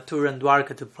inspired in Mathura and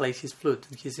Dwarka to play his flute.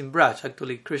 He's in Braj.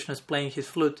 Actually, Krishna's playing his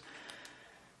flute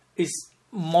is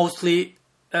mostly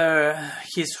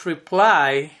his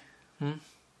reply.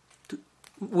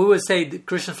 We will say that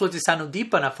Krishna's flute is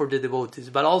anudipana for the devotees,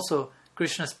 but also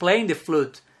Krishna's playing the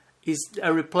flute is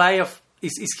a reply of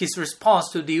is his response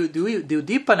to the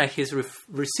udipana he's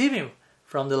receiving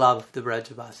from the love of the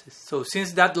Brajavasis. So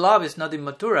since that love is not in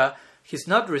Mathura, he's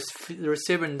not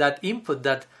receiving that input,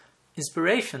 that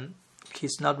inspiration,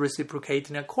 he's not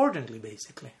reciprocating accordingly,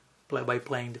 basically, by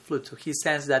playing the flute. So he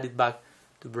sends that back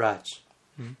to Braj.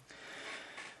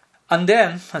 And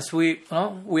then, as we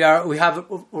have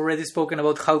already spoken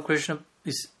about how Krishna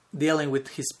is dealing with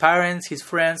his parents, his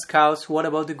friends, cows. What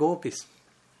about the gopis?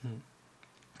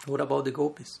 What about the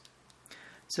gopis?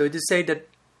 So it is said that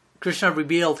Krishna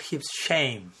revealed his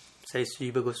shame, says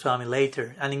Jiva Goswami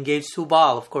later, and engaged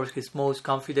Subal, of course, his most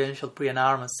confidential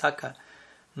Priyanarma Saka,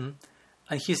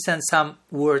 and he sent some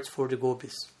words for the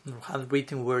gopis,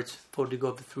 handwritten words for the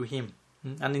gopis through him.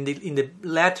 And in the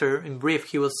letter, in brief,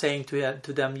 he was saying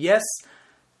to them, yes,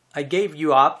 I gave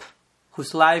you up,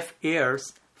 whose life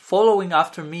heirs, following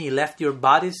after me, left your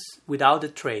bodies without a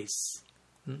trace.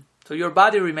 So your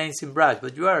body remains in Braj,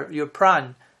 but your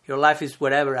pran, your life is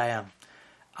wherever I am.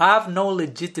 I have no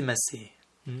legitimacy.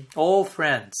 All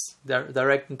friends,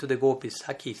 directing to the gopis,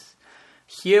 Sakis,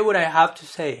 hear what I have to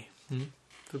say.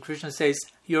 So Krishna says,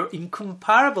 your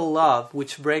incomparable love,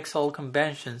 which breaks all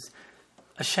conventions,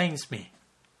 ashames me.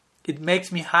 It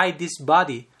makes me hide this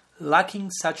body,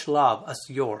 lacking such love as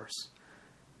yours.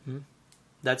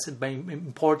 That's an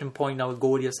important point now.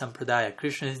 Gaudiya Sampradaya.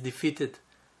 Krishna is defeated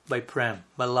by prem,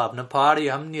 by love. Napari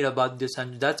ham nirabadya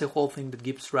sanjaya. That's the whole thing that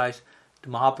gives rise to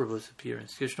Mahaprabhu's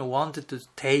appearance. Krishna wanted to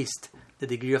taste the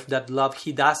degree of that love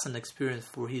he doesn't experience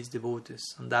for his devotees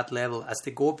on that level, as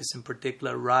the gopis in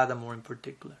particular, Radha more in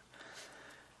particular.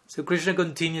 So Krishna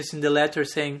continues in the letter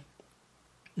saying,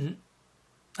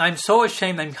 I'm so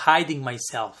ashamed I'm hiding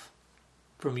myself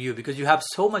from you because you have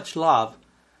so much love.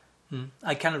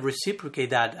 I cannot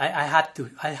reciprocate that. I had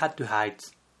to hide.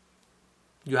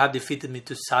 You have defeated me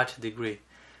to such a degree.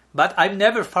 But I'm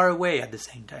never far away at the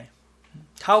same time.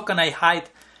 How can I hide?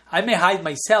 I may hide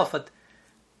myself,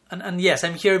 and yes,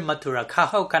 I'm here in Mathura.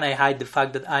 How can I hide the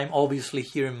fact that I'm obviously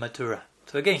here in Mathura?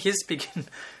 So again, he's speaking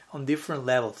on different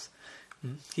levels.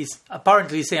 He's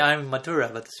apparently saying I'm in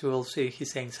Mathura, but as we will see,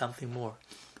 he's saying something more.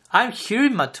 I'm here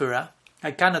in Mathura.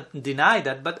 I cannot deny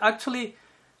that, but actually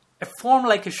a form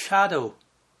like a shadow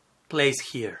plays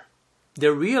here.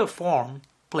 The real form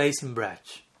plays in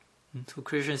Braj. So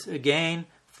Krishna is again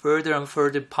further and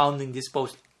further pounding this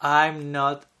post. I'm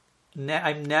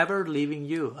never leaving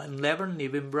you. I'm never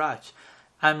leaving Braj.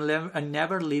 I'm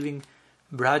never leaving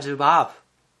Brajabhav.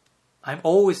 I'm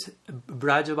always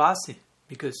Brajavasi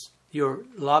because your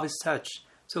love is such.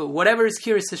 So whatever is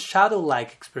here is a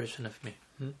shadow-like expression of me,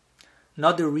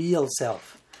 not the real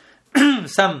self.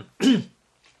 Some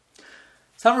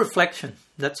reflection,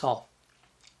 that's all.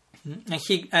 And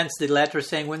he ends the letter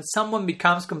saying, when someone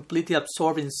becomes completely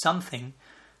absorbed in something,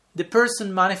 the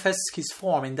person manifests his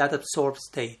form in that absorbed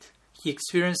state. He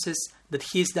experiences that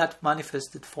he is that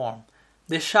manifested form.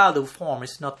 The shadow form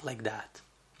is not like that.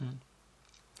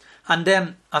 And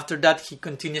then after that he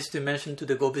continues to mention to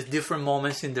the gopis different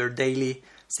moments in their daily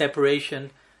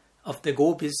separation of the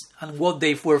gopis and what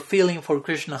they were feeling for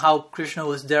Krishna, how Krishna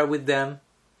was there with them,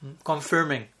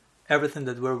 confirming everything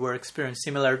that were experienced,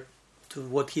 similar to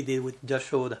what he did with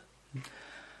Jashoda.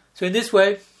 So in this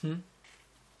way,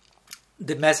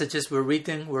 the messages were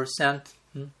written, were sent.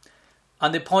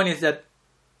 And the point is that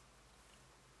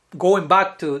going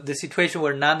back to the situation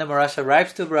where Nanda Maharaj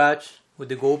arrives to Braj with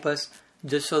the Gopas,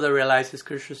 Jashoda realizes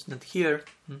Krishna is not here.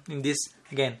 In this,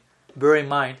 again, bear in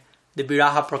mind, the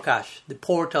Viraha Prakash, the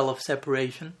portal of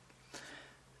separation.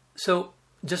 So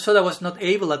Jashoda was not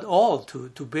able at all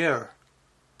to bear,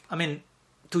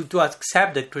 to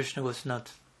accept that Krishna was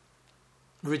not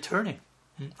returning.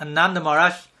 And Nanda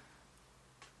Maharaj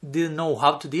didn't know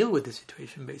how to deal with the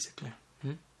situation, basically.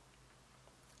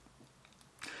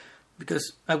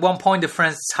 Because at one point the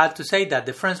friends had to say that.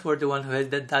 The friends were the one who had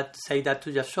to say that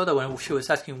to Jashoda when she was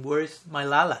asking, where is my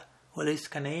Lala? Where is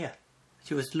Kaneya?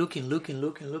 She was looking.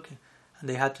 And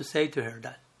they had to say to her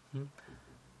that.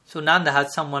 So Nanda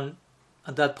had someone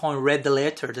at that point read the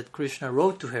letter that Krishna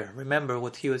wrote to her. Remember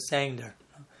what he was saying there.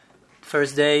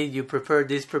 First day you prepared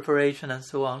this preparation and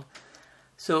so on.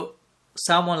 So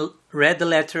someone read the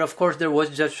letter. Of course there was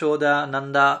Jashoda,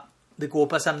 Nanda, the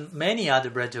Gopas and many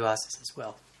other Brajavasis as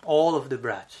well. All of the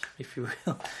Braj, if you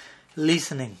will,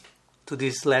 listening to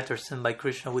these letters sent by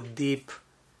Krishna with deep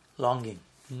longing.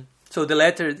 So the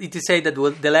letter, it is said that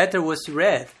the letter was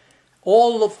read.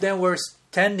 All of them were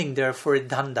standing there for a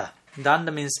danda.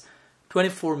 Danda means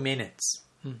 24 minutes.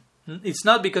 It's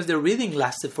not because the reading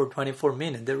lasted for 24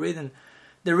 minutes.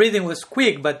 The reading was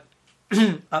quick, but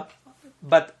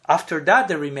after that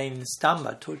they remained in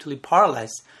stamba, totally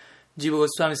paralyzed. Jiva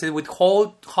Goswami said, with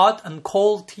hot and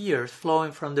cold tears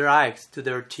flowing from their eyes to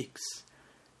their cheeks.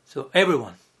 So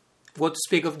everyone. What to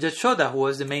speak of Jashoda, who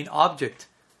was the main object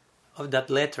of that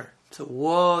letter. So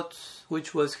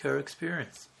which was her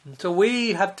experience? So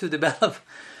we have to develop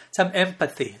some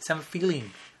empathy, some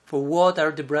feeling for what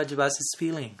are the Brajavasis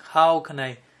feeling. How can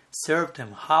I serve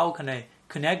them? How can I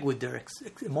connect with their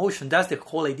emotion? That's the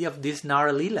whole idea of this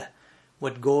Nara Lila.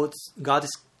 What God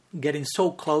is getting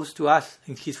so close to us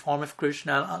in His form of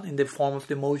Krishna, in the form of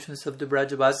the emotions of the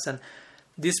Brajavasis, and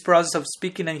this process of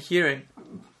speaking and hearing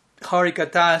Hari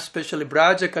Katha, especially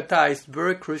Braja Katha, is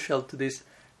very crucial to this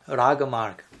Raga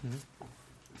Marg.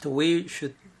 So we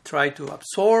should try to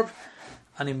absorb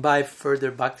and imbibe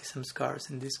further Bhakti Samskars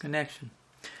in this connection.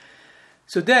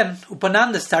 So then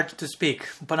Upananda started to speak.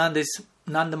 Upananda is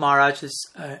Nanda Maharaj's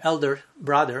elder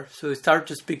brother, so he started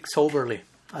to speak soberly,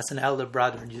 as an elder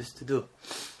brother used to do.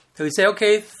 So we say,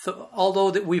 okay,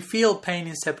 although we feel pain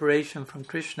in separation from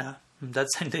Krishna,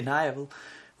 that's undeniable,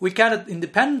 we cannot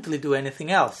independently do anything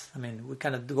else. I mean, we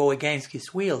cannot go against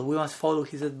His will. We must follow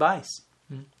His advice.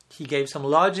 He gave some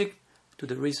logic to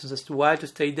the reasons as to why to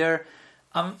stay there.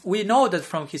 We know that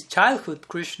from his childhood,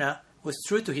 Krishna was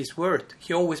true to his word.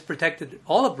 He always protected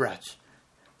all of Braj.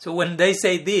 So when they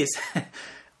say this,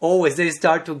 always they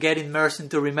start to get immersed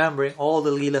into remembering all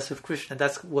the Leelas of Krishna.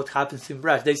 That's what happens in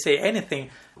Braj. They say anything,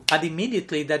 and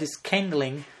immediately that is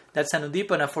kindling, that's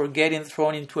Anudipana for getting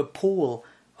thrown into a pool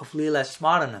of Leela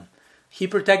Smaranam. He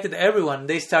protected everyone.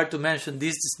 They start to mention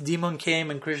this demon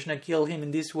came and Krishna killed him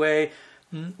in this way.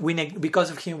 Because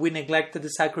of him, we neglected the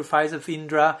sacrifice of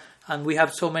Indra, and we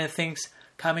have so many things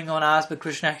coming on us, but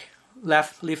Krishna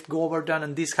left Govardhan,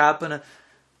 and this happened.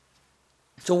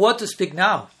 So what to speak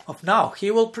now?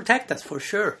 He will protect us for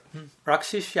sure.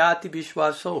 Rakshishyati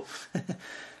Vishwaso.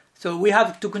 So we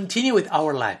have to continue with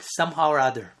our lives somehow or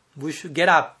other. We should get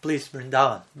up, please,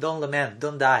 Vrindavan. Don't lament,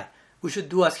 don't die. We should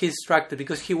do as he instructed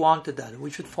because he wanted that. We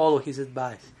should follow his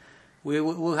advice. We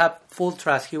will have full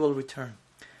trust he will return.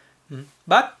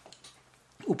 But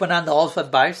Upananda also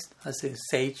advised, as a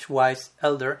sage, wise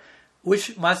elder,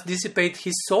 which must dissipate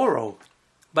his sorrow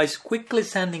by quickly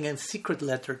sending a secret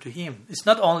letter to him. It's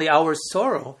not only our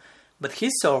sorrow, but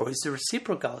his sorrow is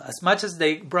reciprocal. As much as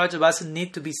the Brajavasis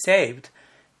need to be saved,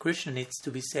 Krishna needs to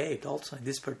be saved also in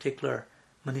this particular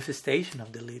manifestation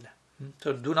of the Leela.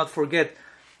 So do not forget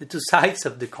the two sides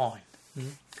of the coin.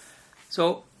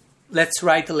 So let's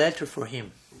write a letter for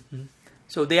him.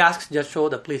 So they asked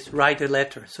Jashoda, please write a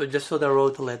letter. So Jashoda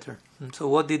wrote a letter. So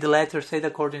what did the letter say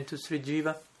according to Sri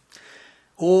Jiva?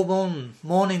 O moon,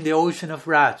 moon in the ocean of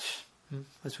Raj.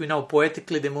 As we know,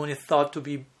 poetically the moon is thought to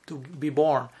be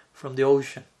born from the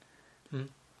ocean.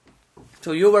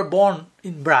 So you were born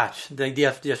in Braj. The idea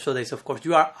of Jashoda is, of course,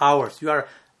 you are ours. You are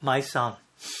my son.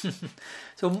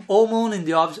 So, O moon in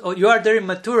the ocean, you are there in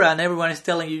Mathura, and everyone is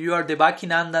telling you, you are the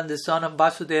Bhakinandan, the son of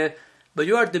Vasudeva, but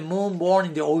you are the moon born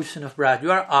in the ocean of Braj.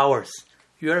 You are ours.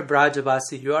 You are a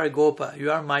Brajavasi. You are a Gopa.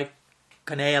 You are my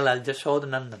Kanayala,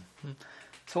 Jashodanandan.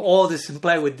 So all this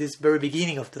implied with this very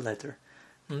beginning of the letter.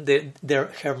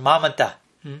 Her mamata,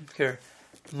 her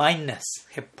mindness,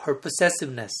 her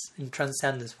possessiveness in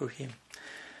transcendence for him.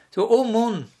 So, O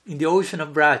moon in the ocean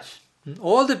of Braj,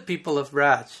 all the people of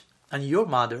Braj, and your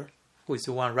mother, who is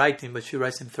the one writing, but she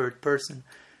writes in third person,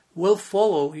 will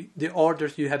follow the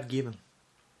orders you have given.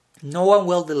 No one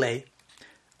will delay.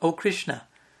 O Krishna,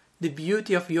 the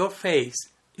beauty of your face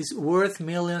is worth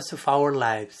millions of our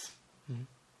lives.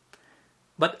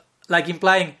 But like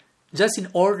implying, just in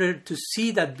order to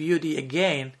see that beauty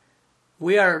again,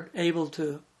 we are able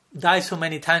to die so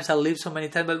many times, I'll live so many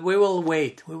times, but we will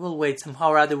wait. We will wait.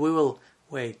 Somehow or other, we will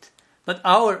wait.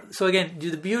 So again,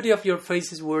 the beauty of your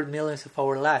face is worth millions of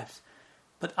our lives.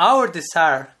 But our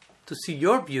desire to see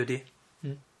your beauty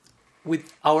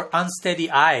with our unsteady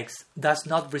eyes does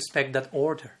not respect that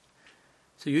order.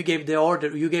 So you gave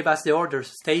us the order,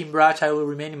 stay in Braj, I will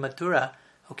remain in Mathura.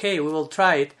 Okay, we will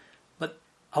try it, but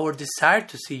our desire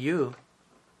to see you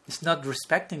is not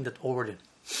respecting that order.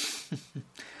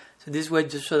 So this way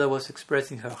Jashoda was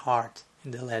expressing her heart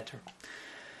in the letter.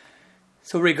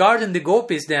 So regarding the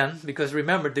gopis then, because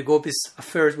remember the gopis'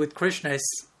 affairs with Krishna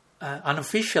is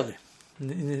unofficially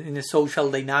in the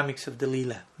social dynamics of the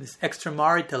Leela, this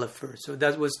extramarital affair. So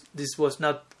this was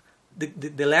not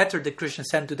the letter that Krishna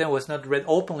sent to them was not read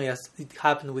openly as it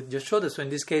happened with Jashoda. So in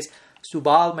this case,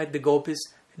 Subal met the gopis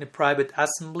in a private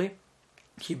assembly.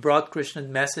 He brought Krishna's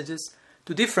messages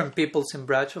to different peoples in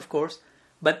Braj, of course,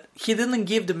 but he didn't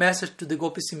give the message to the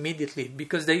gopis immediately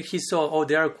because he saw,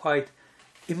 they are quite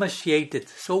emaciated,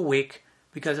 so weak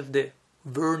because of the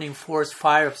burning forest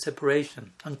fire of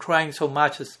separation and crying so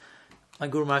much, as my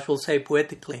Guru Maharaj will say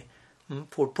poetically,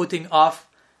 for putting off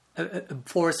a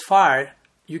forest fire.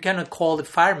 You cannot call it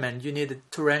firemen. You need a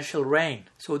torrential rain.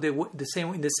 So in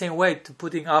the same way,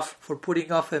 putting off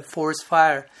a forest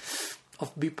fire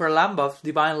of Vipralamba, of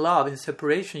divine love in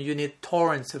separation, you need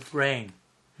torrents of rain.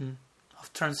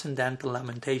 of transcendental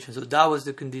lamentation. So that was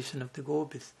the condition of the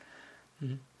gopis.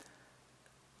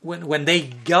 When they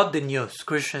got the news,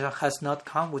 Krishna has not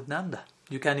come with Nanda.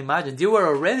 You can imagine, they were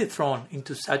already thrown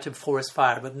into such a forest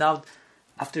fire, but now,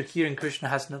 after hearing Krishna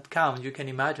has not come, you can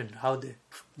imagine how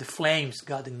the flames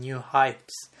got in new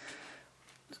heights.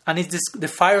 And it's the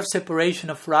fire of separation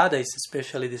of Radha is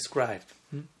especially described.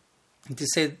 It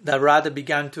is said that Radha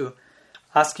began to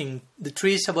asking the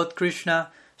trees about Krishna.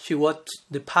 She watched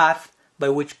the path by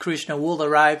which Krishna would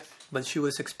arrive, but she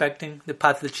was expecting the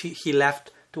path that he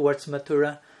left towards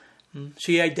Mathura.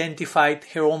 She identified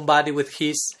her own body with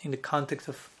his in the context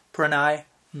of pranay.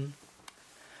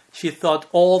 She thought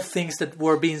all things that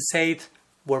were being said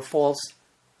were false.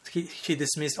 She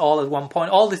dismissed all at one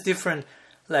point. All this different,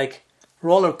 like,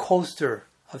 roller coaster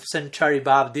of Sanchari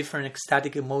Bhav, different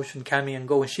ecstatic emotion coming and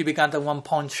going. She began at one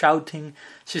point shouting.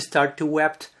 She started to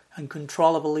weep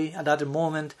uncontrollably. At other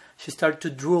moment, she started to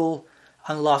drool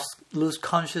and lose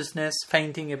consciousness,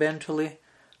 fainting eventually.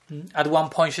 At one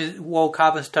point, she woke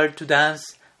up and started to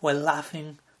dance while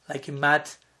laughing like a mad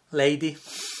lady.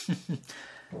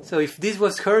 So if this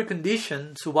was her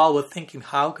condition, Subal was thinking,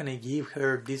 how can I give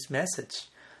her this message?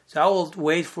 So I will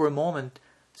wait for a moment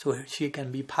so she can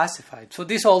be pacified. So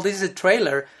this is a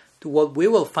trailer to what we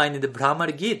will find in the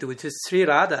Bhramara-gita, which is Sri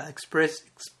Radha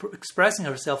expressing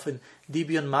herself in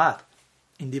Divyan Mad,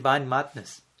 in divine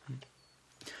madness.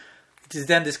 It is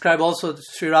then described also that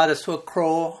Sri Radha saw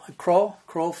a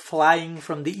crow flying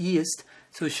from the east.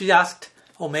 So she asked,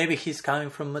 maybe he's coming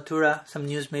from Mathura, some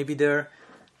news may be there.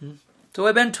 So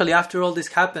eventually, after all this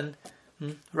happened,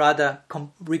 Radha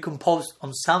recomposed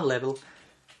on some level.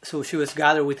 So she was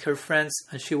gathered with her friends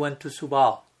and she went to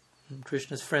Subal,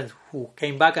 Krishna's friend, who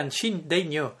came back, and they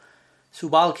knew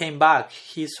Subal came back.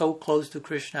 He's so close to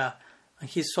Krishna and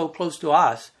he's so close to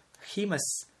us. He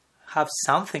must have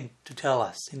something to tell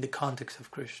us in the context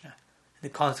of Krishna, in the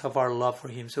context of our love for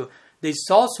him. So they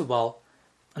saw Subal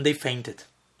and they fainted,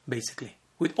 basically,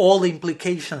 with all the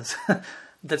implications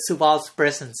that Subal's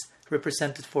presence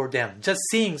represented for them. Just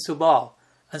seeing Subal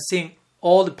and seeing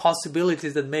all the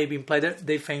possibilities that may be implied,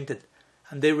 they fainted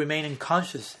and they remained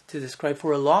unconscious, to describe,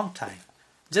 for a long time.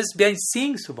 Just by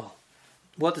seeing Subal.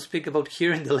 What to speak about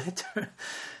hearing the letter.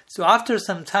 So after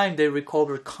some time they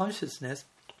recovered consciousness,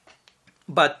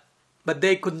 but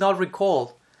they could not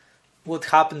recall what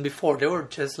happened before. They were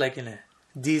just like in a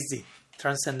dizzy,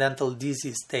 transcendental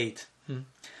dizzy state. And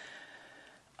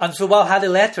Subal had a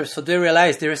letter, so they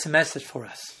realized there is a message for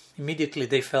us. Immediately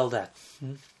they felt that.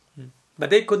 But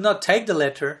they could not take the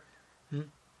letter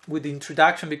with the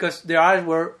introduction because their eyes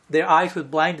were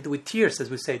blinded with tears, as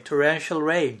we say, torrential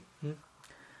rain.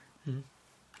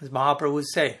 As Mahaprabhu would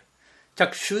say,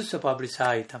 Chakshusa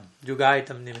pabrisaitam,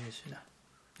 yugaitam nimeshina.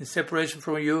 In separation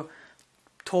from you,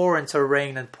 torrents are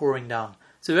raining and pouring down.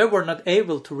 So they were not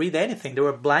able to read anything. They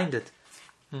were blinded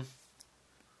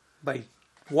by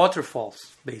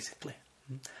waterfalls, basically.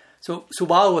 So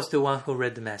Subal was the one who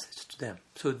read the message to them.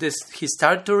 So he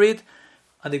started to read,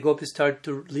 and the gopis started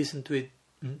to listen to it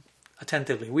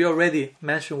attentively. We already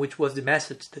mentioned which was the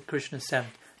message that Krishna sent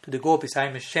to the gopis. I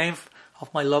am ashamed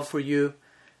of my love for you.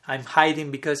 I'm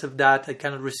hiding because of that. I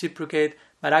cannot reciprocate.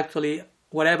 But actually,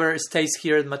 whatever stays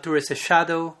here at Mathura is a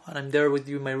shadow, and I'm there with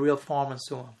you in my real form, and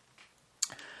so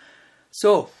on.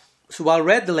 So Subal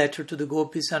read the letter to the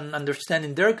gopis, and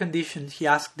understanding their condition, he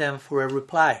asked them for a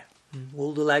reply.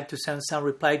 Would you like to send some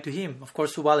reply to him? Of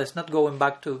course, Subal is not going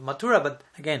back to Mathura, but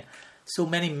again, so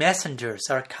many messengers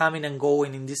are coming and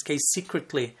going, in this case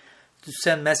secretly, to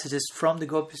send messages from the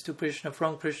gopis to Krishna,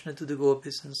 from Krishna to the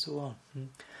gopis, and so on.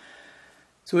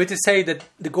 So it is said that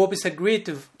the gopis agreed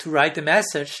to write the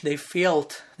message. They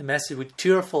filled the message with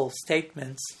tearful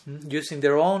statements, using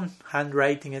their own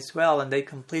handwriting as well, and they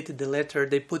completed the letter.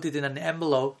 They put it in an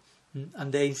envelope,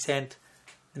 and they sent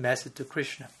the message to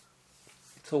Krishna.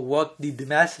 So what did the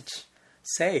message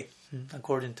say,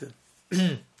 according to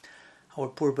our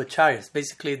Purvacharyas?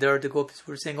 Basically, there the gopis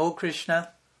were saying, "Oh Krishna,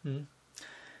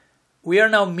 we are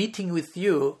now meeting with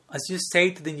you as you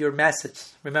stated in your message."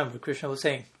 Remember, Krishna was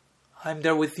saying, "I'm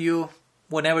there with you.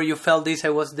 Whenever you felt this, I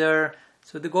was there."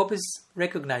 So the gopis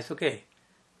recognized, okay,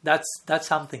 that's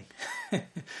something.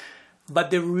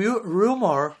 But the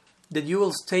rumor that you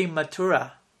will stay in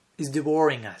Mathura is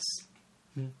devouring us.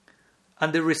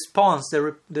 And the response,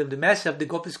 the message of the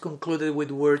gopis concluded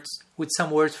with some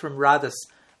words from Radha's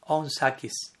own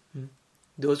Sakis.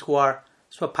 Those who are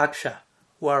Swapaksha,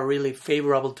 who are really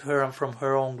favorable to her and from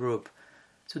her own group.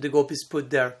 So the gopis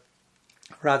put their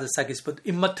Radha Sakis, but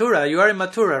in Mathura, you are in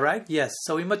Mathura, right? Yes.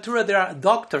 So in Mathura there are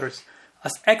doctors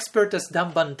as expert as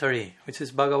Dambantari, which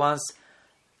is Bhagavan's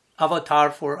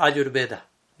avatar for Ayurveda.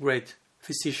 Great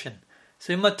physician.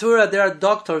 So in Mathura there are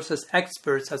doctors as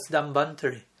experts as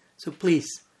Dambantari. So please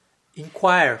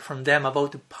inquire from them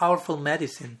about the powerful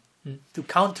medicine to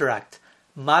counteract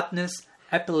madness,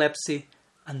 epilepsy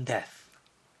and death.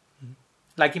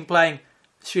 Like implying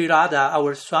Sri Radha,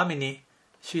 our Swamini,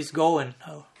 she's going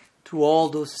through all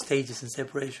those stages in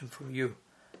separation from you.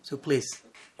 So please,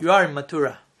 you are in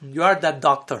Mathura. You are that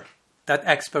doctor, that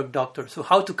expert doctor. So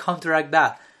how to counteract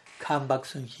that? Come back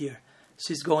soon here.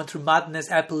 She's going through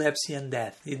madness, epilepsy and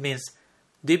death. It means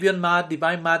Divyan Mad,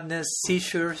 divine madness,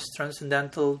 seizures,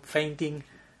 transcendental, fainting,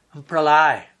 and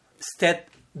pralaya,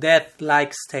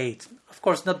 death-like state. Of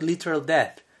course, not literal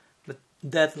death, but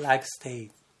death-like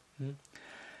state.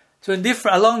 So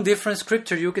along different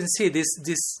scripture, you can see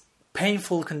this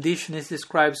painful condition is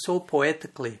described so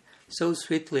poetically, so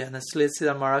sweetly, and as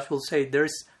Siddhartha Maharaj will say,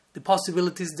 there's the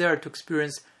possibilities there to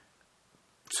experience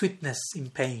sweetness in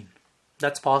pain.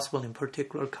 That's possible in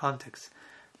particular contexts.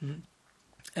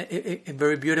 A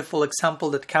very beautiful example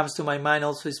that comes to my mind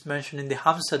also is mentioned in the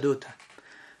Hamsa Dutta,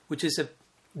 which is a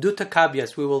Dutta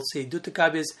Kavyas, we will see. Dutta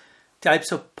Kavyas,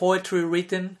 types of poetry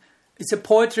written. It's a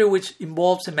poetry which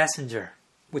involves a messenger,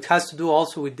 which has to do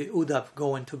also with the Uddhav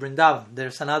going to Vrindavan.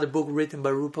 There's another book written by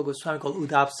Rupa Goswami called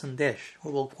Uddhav Sandesh.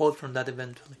 We will quote from that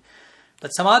eventually. But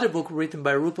some other book written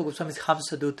by Rupa Goswami is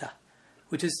Hamsa Dutta,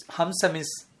 which is Hamsa means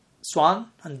swan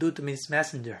and Dutta means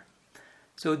messenger.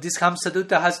 So this Hamsa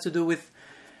Dutta has to do with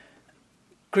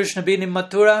Krishna being in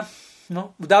Mathura.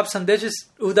 Uddhav Sandesh is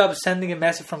Uddhav sending a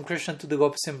message from Krishna to the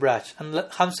Gopis in Braj. And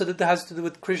Hamsa Dutta has to do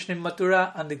with Krishna in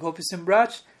Mathura and the Gopis in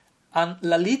Braj. And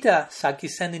Lalita Sakhi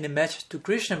sending a message to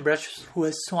Krishna in Braj, who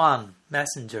is Swan,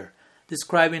 messenger,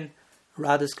 describing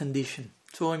Radha's condition.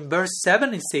 So in verse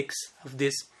 76 of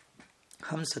this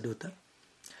Hamsa Dutta,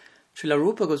 Srila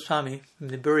Rupa Goswami,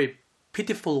 in a very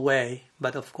pitiful way,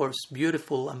 but of course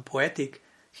beautiful and poetic,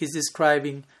 he's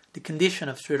describing the condition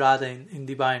of Sri Radha in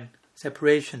divine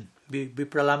separation,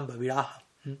 vipralamba,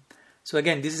 viraha. So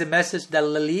again, this is a message that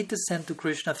Lalita sent to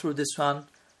Krishna through the Swan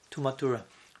to Mathura.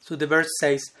 So the verse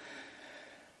says,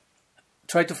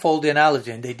 try to follow the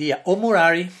analogy and the idea. O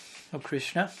Murari, O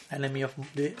Krishna, enemy of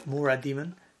the Mura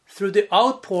demon, through the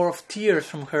outpour of tears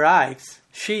from her eyes,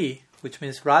 she, which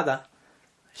means Radha,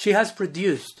 she has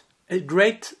produced a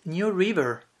great new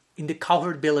river in the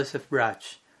cowherd village of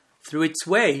Braj. Through its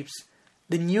waves,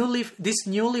 this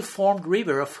newly formed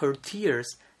river of her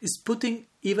tears is putting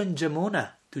even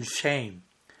Jamuna to shame.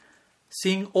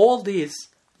 Seeing all this,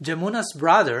 Jamuna's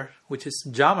brother, which is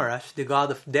Jamaraj, the god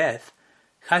of death,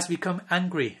 has become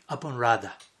angry upon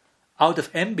Radha. Out of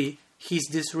envy, he is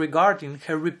disregarding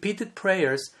her repeated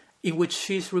prayers in which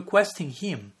she is requesting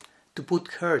him to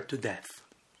put her to death.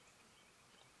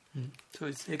 So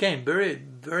it's again very,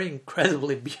 very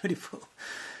incredibly beautiful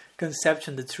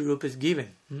conception that Sri Rupa is giving.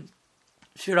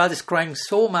 Sri Radha is crying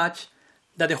so much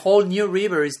that a whole new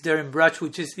river is there in Braj,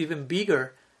 which is even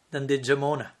bigger than the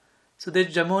Jamuna. So the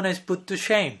Jamuna is put to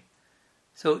shame.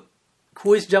 So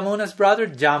who is Jamuna's brother?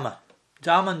 Jama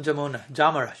and Jamuna,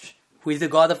 Jamaraj, who is the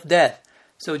god of death.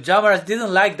 So Jamaraj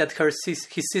didn't like that his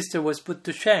sister was put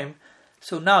to shame.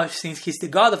 So now, since he's the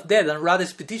god of death and Radha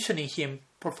is petitioning him,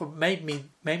 for make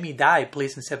me die,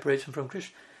 please, in separation from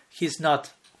Krishna, he's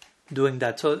not doing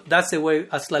that. So that's the way,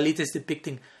 as Lalita is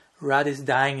depicting, Radha is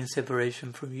dying in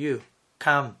separation from you.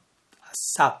 Come,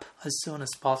 ASAP, as soon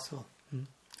as possible.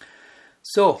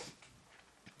 So,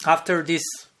 after this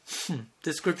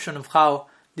description of how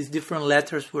these different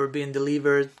letters were being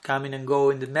delivered, coming and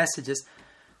going, the messages,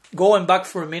 going back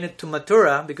for a minute to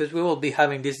Mathura, because we will be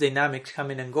having these dynamics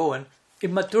coming and going.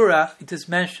 In Mathura, it is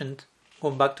mentioned,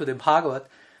 going back to the Bhagavat,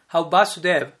 how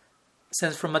Vasudeva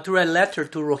sends from Mathura a letter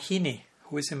to Rohini,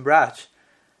 who is in Braj.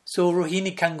 So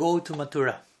Rohini can go to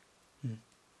Mathura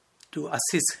to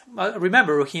assist.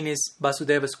 Remember, Rohini is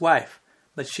Vasudeva's wife,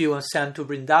 but she was sent to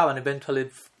Vrindavan eventually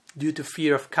due to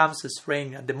fear of Kamsa's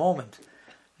reign at the moment.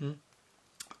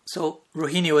 So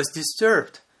Rohini was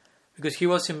disturbed because he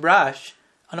was in Braj,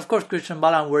 and of course Krishna and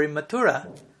Balaram were in Mathura,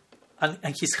 and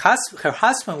her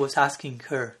husband was asking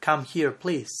her, come here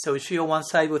please. So she on one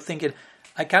side was thinking,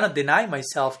 I cannot deny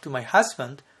myself to my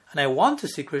husband, and I want to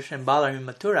see Krishna and Balaram in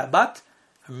Mathura, but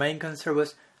her main concern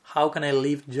was, how can I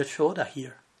leave Jashoda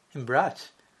here in Braj?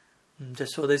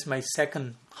 Jashoda is my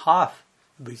second half,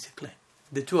 basically.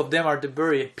 The two of them are the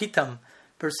very epitom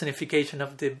personification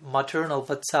of the maternal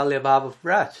Vatsalya Bhava of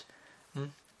Braj.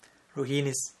 Rohini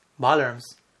is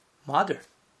Balaram's mother.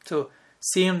 So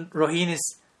seeing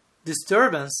Rohini's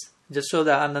disturbance,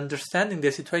 Jashoda, and understanding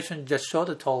the situation,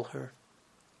 Jashoda told her,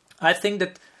 I think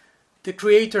that the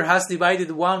Creator has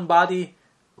divided one body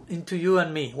into you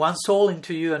and me, one soul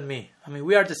into you and me. I mean,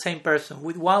 we are the same person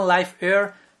with one life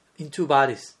air in two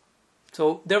bodies.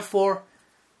 So therefore,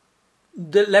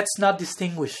 let's not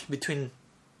distinguish between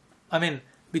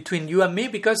you and me,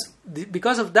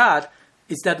 because of that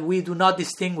is that we do not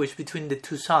distinguish between the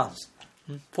two sons.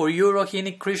 For you,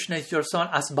 Rohini, Krishna is your son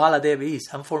as Baladev is,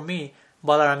 and for me,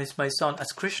 Balaram is my son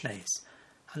as Krishna is.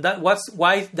 And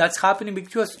why that's happening,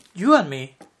 because you and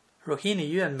me, Rohini,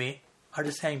 you and me, are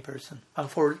the same person. And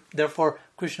therefore,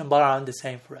 Krishna and Balaram are the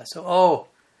same for us. So,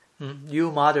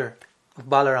 you, mother of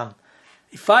Balaram,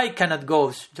 if I cannot go,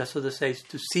 Jasoda says,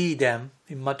 to see them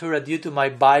in Mathura due to my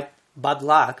bad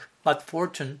luck, bad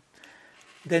fortune,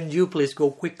 then you please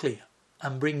go quickly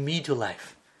and bring me to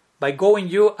life. By going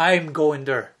you, I am going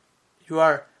there. You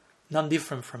are non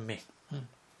different from me.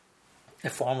 A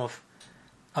form of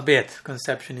Abed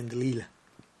conception in the Leela.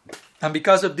 And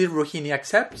because of this, Rohini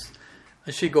accepts,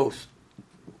 and she goes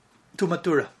to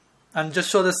Mathura. And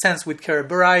Jasoda sends with her a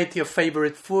variety of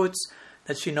favorite foods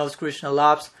that she knows Krishna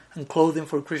loves, and clothing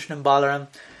for Krishna and Balaram.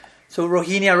 So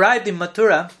Rohini arrived in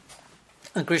Mathura,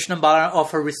 and Krishna and Balaram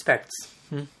offer respects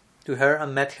to her,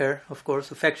 and met her, of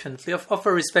course, affectionately.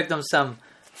 Offer respect on some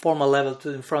formal level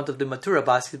in front of the Mathura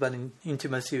basket, but in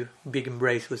intimacy, big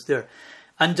embrace was there.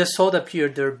 And Jasoda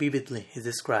appeared there vividly, is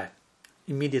described,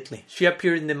 immediately. She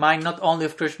appeared in the mind not only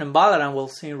of Krishna and Balaram, while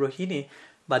seeing Rohini,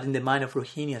 but in the mind of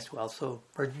Rohini as well. So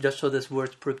Jasoda's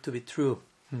words proved to be true.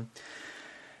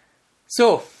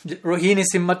 So, Rohini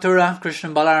is in Mathura, Krishna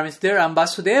and Balaram is there, and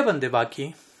Vasudeva and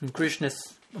Devaki, and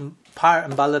Krishna's and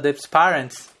Baladev's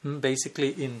parents, basically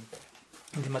in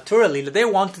the Mathura Lila, they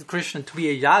wanted Krishna to be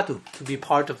a Yadu, to be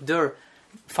part of their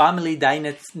family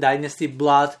dynasty,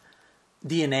 blood,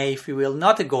 DNA, if you will,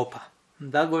 not a Gopa.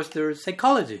 And that was their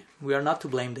psychology. We are not to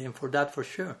blame them for that, for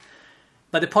sure.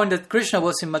 But the point that Krishna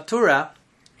was in Mathura,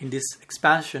 in this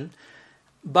expansion,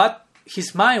 but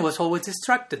his mind was always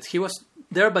distracted. He was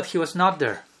there, but he was not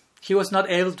there. He was not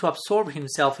able to absorb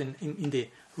himself in the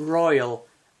royal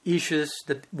issues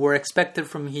that were expected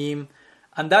from him.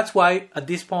 And that's why at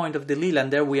this point of the Leela,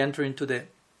 and there we enter into the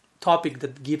topic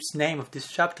that gives name of this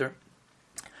chapter,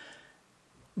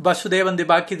 Vasudeva and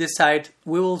Devaki decide,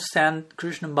 we will send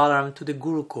Krishna and Balaram to the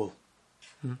Gurukul.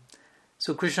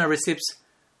 So Krishna receives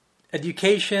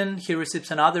education, he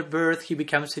receives another birth, he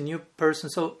becomes a new person.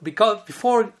 So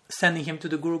before sending him to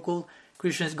the Gurukul,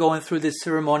 Krishna is going through this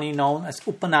ceremony known as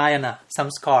Upanayana,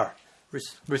 Samskar,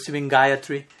 receiving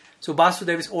Gayatri. So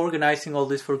Vasudeva is organizing all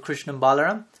this for Krishna and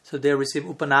Balaram. So they receive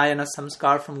Upanayana,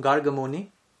 Samskar from Garga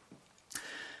Muni.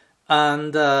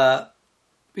 And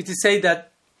it is said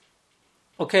that,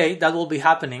 okay, that will be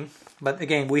happening. But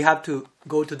again, we have to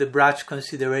go to the Braj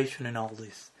consideration in all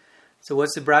this. So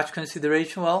what's the Braj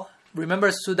consideration? Well, remember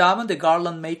Sudama, the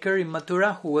garland maker in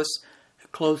Mathura, who was a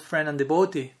close friend and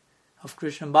devotee of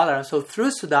Krishna and Balaram. So through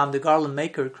Sudam, the garland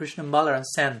maker, Krishna and Balaram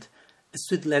sent a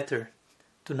sweet letter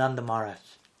to Nanda Maharaj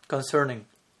concerning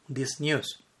this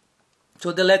news.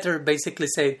 So the letter basically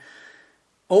said,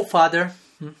 "O Father,"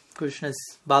 Krishna's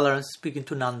Balaram speaking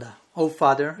to Nanda, "O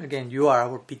Father," again, you are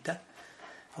our Pita,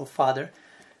 "O Father,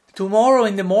 tomorrow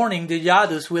in the morning the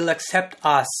Yadus will accept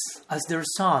us as their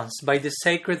sons by the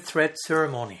sacred thread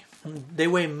ceremony. They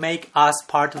will make us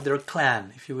part of their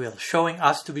clan, if you will, showing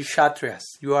us to be Kshatriyas.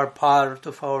 You are part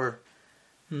of our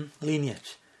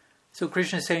lineage." So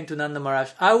Krishna is saying to Nanda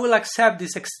Maharaj, "I will accept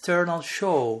this external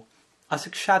show as a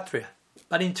Kshatriya,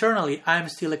 but internally I am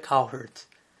still a cowherd."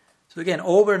 So again,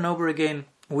 over and over again,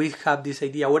 we have this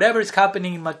idea. Whatever is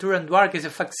happening in Mathura and Dwarka is a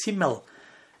facsimile.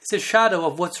 It's a shadow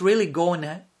of what's really going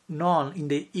on in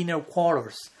the inner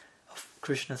quarters of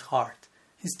Krishna's heart.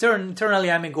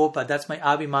 Internally I'm a Gopa. That's my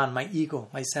Abhiman, my ego,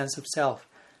 my sense of self.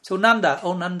 So Nanda,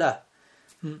 oh Nanda,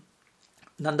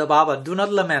 Nanda Baba, do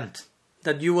not lament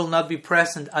that you will not be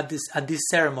present at this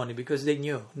ceremony, because they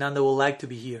knew Nanda will like to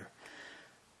be here.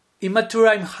 In Mathura,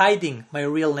 I'm hiding my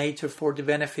real nature for the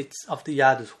benefits of the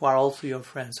Yadus, who are also your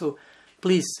friends. So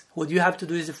please, what you have to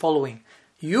do is the following.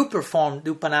 You perform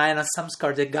the Upanayana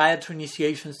Samskar, the Gayatri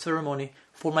initiation ceremony,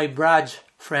 for my Braj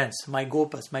friends, my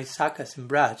Gopas, my Sakas in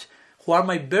Braj, who are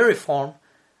my very form,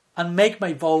 and make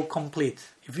my vow complete.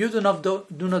 If you do not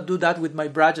do that with my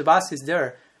Brajavasis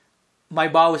there, my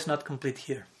vow is not complete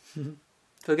here.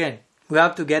 So again, we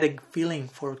have to get a feeling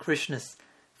for Krishna's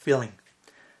feeling.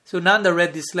 So Nanda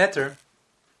read this letter,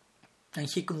 and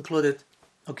he concluded,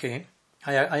 okay,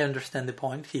 I understand the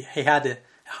point. He had a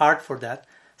heart for that.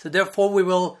 So therefore we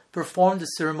will perform the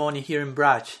ceremony here in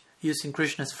Braj, using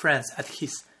Krishna's friends as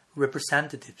his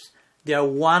representatives. They are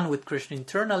one with Krishna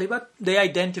internally, but they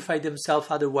identify themselves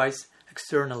otherwise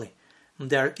externally.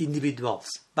 They are individuals,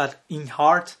 but in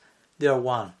heart they are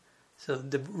one. So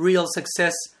the real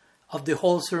success of the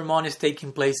whole ceremony is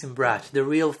taking place in Braj. The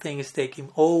real thing is taking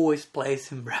always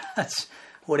place in Braj.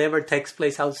 Whatever takes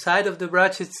place outside of the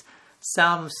Braj, it's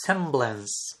some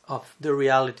semblance of the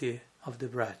reality of the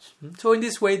Braj. So in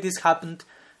this way, this happened.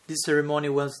 This ceremony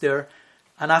was there.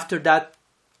 And after that,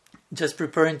 just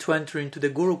preparing to enter into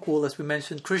the Gurukul, as we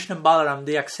mentioned, Krishna and Balaram,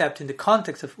 they accept in the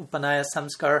context of Upanaya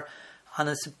Samskar and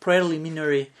as a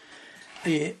preliminary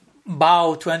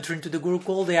vow to enter into the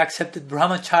Gurukul, they accepted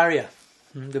Brahmacharya.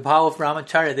 The vow of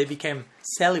Brahmacharya. They became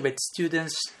celibate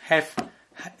students,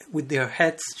 with their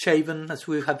heads shaven, as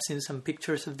we have seen some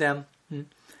pictures of them.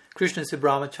 Krishna is a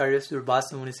Brahmacharya,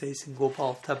 Durvasa Muni says in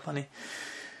Gopal Tapani.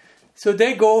 So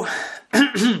they go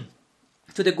to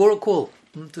the Gurukul,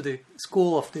 to the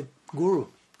school of the Guru.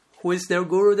 Who is their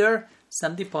Guru there?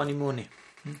 Sandipani Muni.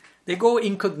 They go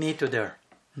incognito there.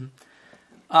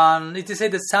 And it is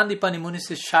said that Sandipani Muni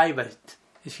is a Shaivite.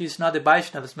 He is not a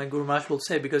Vaishnava, as my Guru Maharaj will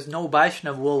say, because no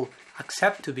Vaishnava will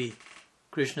accept to be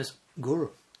Krishna's Guru.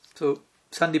 So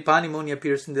Sandipani Muni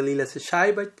appears in the Leela as a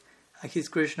Shaivite, and he's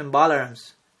Krishna and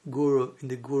Balaram's Guru in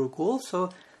the Gurukul. So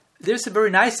there's a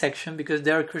very nice section, because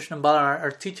there Krishna and Balaram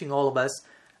are teaching all of us.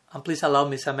 And please allow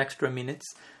me some extra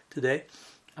minutes today,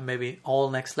 and maybe all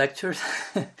next lectures.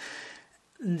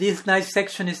 This nice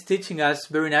section is teaching us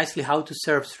very nicely how to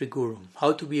serve Sri Guru,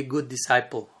 how to be a good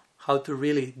disciple, how to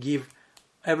really give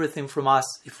everything from us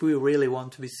if we really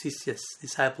want to be Sisyas,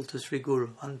 disciple to Sri Guru,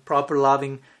 and proper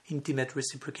loving, intimate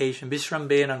reciprocation.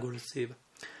 Vishrambena Guru Seva.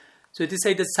 So it is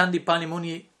said that Sandipani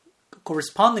Muni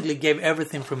correspondingly gave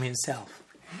everything from himself.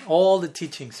 All the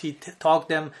teachings. He taught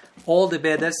them all the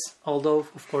Vedas, although,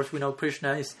 of course, we know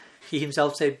Krishna is, he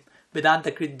himself said,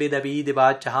 Vedanta Krit Vedavi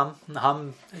Devachaham,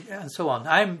 and so on.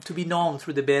 I am to be known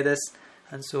through the Vedas,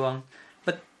 and so on.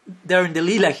 But there in the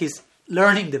Leela, he's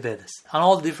learning the Vedas, and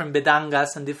all the different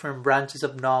Vedangas and different branches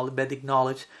of knowledge, Vedic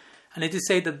knowledge. And it is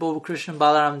said that both Krishna and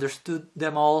Balaram understood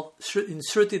them all in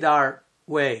Shrutidhar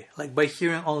way, like by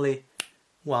hearing only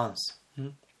once.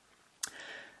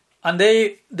 And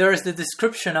there is the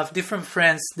description of different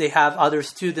friends. They have other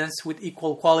students with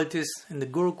equal qualities in the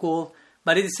Gurukul.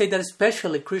 But it is said that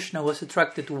especially Krishna was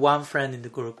attracted to one friend in the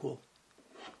Gurukul.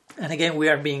 And again, we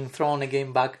are being thrown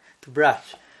again back to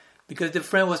Braj. Because the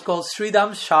friend was called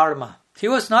Sridham Sharma. He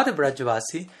was not a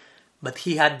Brajavasi, but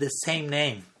he had the same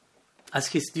name as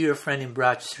his dear friend in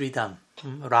Braj, Sridham,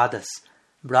 Radha's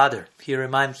brother. He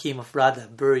reminded him of Radha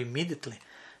very immediately.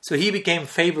 So he became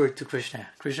favorite to Krishna.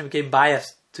 Krishna became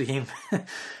biased to him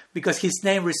because his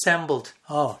name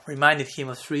reminded him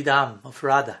of Sridham, of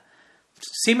Radha.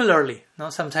 Similarly,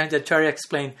 sometimes the Acharya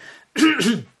explained,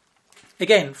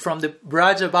 again, from the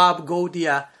Brajabhab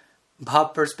Gaudiya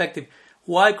Bhav perspective,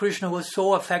 why Krishna was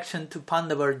so affectionate to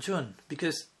Pandava Arjun.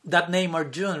 Because that name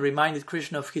Arjun reminded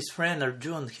Krishna of his friend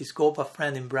Arjun, his Gopa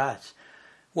friend in Braj.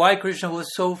 Why Krishna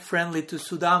was so friendly to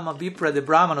Sudama Vipra, the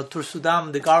Brahmana, to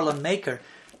Sudam, the garland maker.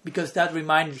 Because that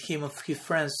reminded him of his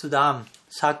friend Sudam,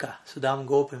 Saka, Sudam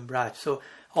Gopa in Braj. So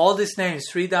all these names,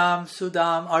 Sridham,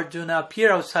 Sudam, Arjuna,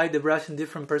 appear outside the Braj in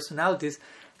different personalities,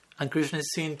 and Krishna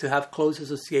is seen to have close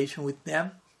association with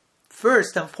them.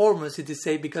 First and foremost, it is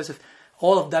said because of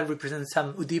all of that represents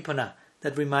some udipana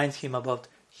that reminds him about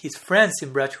his friends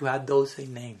in Braj who had those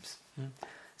same names.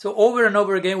 So over and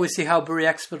over again, we see how very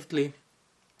expertly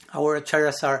our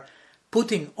acharyas are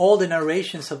putting all the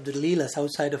narrations of the Leelas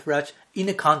outside of Braj in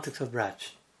the context of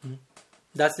Braj.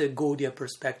 That's the Gaudiya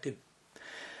perspective.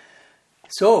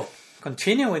 So,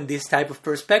 continuing this type of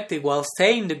perspective, while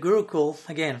staying in the Gurukul,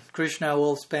 again, Krishna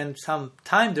will spend some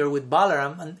time there with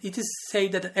Balaram, and it is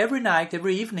said that every night,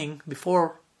 every evening,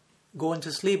 before going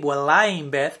to sleep, while lying in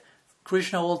bed,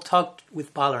 Krishna will talk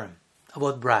with Balaram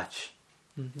about Braj.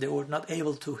 They were not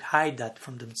able to hide that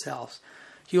from themselves.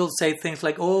 He will say things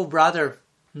like, "Oh, brother,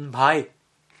 bhai,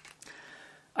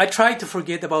 I try to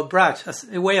forget about Braj," as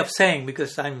a way of saying,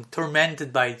 because I'm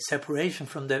tormented by separation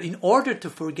from them. In order to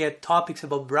forget topics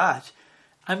about Braj,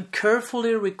 I'm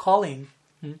carefully recalling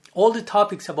all the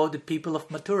topics about the people of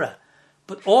Mathura.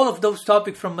 But all of those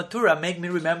topics from Mathura make me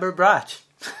remember Braj.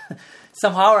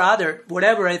 Somehow or other,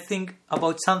 whatever I think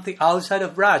about something outside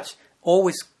of Braj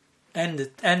always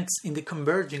ends in the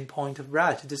converging point of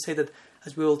Braj. To say that,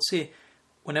 as we will see,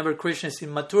 whenever Krishna is in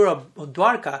Mathura or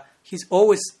Dwarka, he's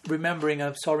always remembering and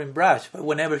absorbing Braj. But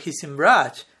whenever he's in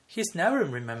Braj, he's never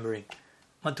remembering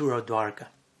Mathura or Dwarka.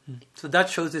 So that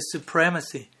shows the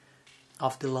supremacy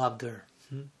of the love there.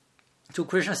 So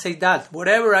Krishna says that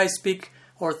whatever I speak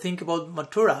or think about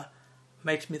Mathura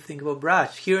makes me think about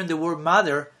Braj. Here in the word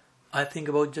mother, I think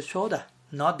about Jashoda,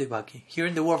 not Devaki. Here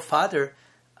in the word father,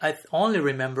 I only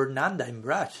remember Nanda in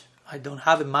Braj. I don't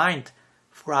have a mind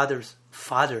for others'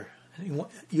 father,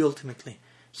 ultimately.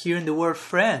 Here in the word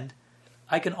friend,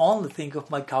 I can only think of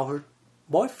my cowherd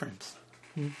boyfriends.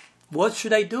 What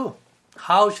should I do?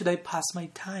 How should I pass my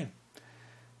time?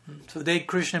 So then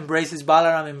Krishna embraces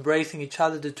Balaram, embracing each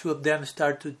other. The two of them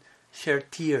start to share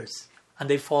tears, and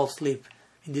they fall asleep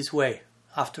in this way.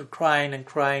 After crying and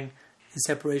crying in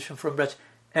separation from Braj,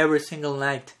 every single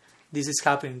night this is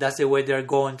happening. That's the way they are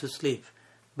going to sleep.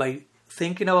 By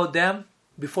thinking about them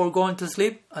before going to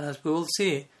sleep, and as we will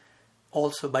see,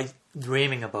 also by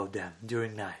dreaming about them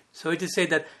during night. So it is said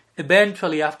that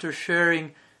eventually, after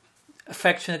sharing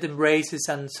affectionate embraces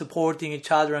and supporting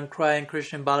each other and crying,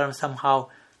 Krishna and Balaram somehow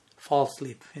fall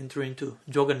asleep, enter into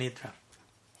Yoga Nidra.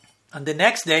 And the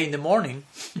next day in the morning,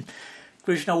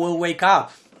 Krishna will wake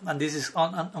up, and this is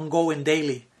an ongoing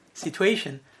daily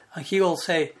situation, and he will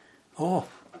say,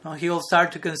 he will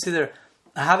start to consider,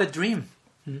 I have a dream,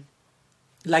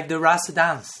 like the rasa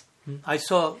dance. I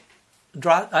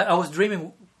was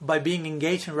dreaming by being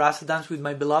engaged in rasa dance with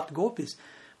my beloved gopis,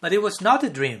 but it was not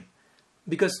a dream,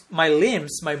 because my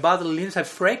limbs, my bodily limbs are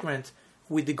fragrant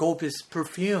with the gopis'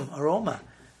 perfume, aroma.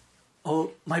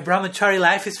 Oh, my brahmachari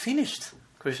life is finished,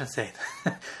 Krishna said.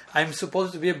 I'm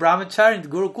supposed to be a brahmachari in the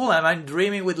Gurukul, and I'm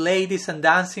dreaming with ladies and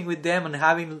dancing with them and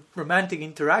having romantic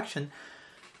interaction.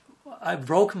 I've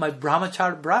broken my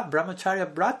brahmacharya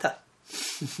brata.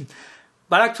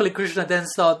 But actually Krishna then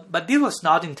thought, but this was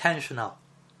not intentional.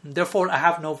 Therefore I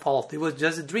have no fault. It was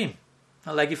just a dream.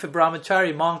 Like if a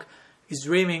brahmachari monk is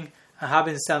dreaming and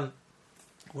having some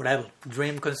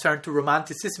dream concerned to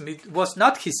romanticism, it was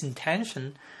not his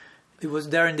intention. It was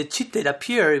there in the chitta, it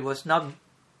appeared, it was not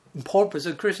in purpose.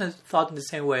 So Krishna thought in the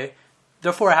same way.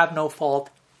 Therefore I have no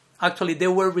fault. Actually they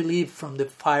were relieved from the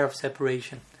fire of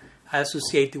separation I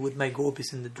associated with my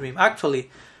gopis in the dream.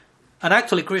 Actually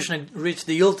Krishna reached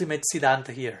the ultimate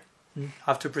Siddhanta here.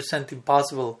 After presenting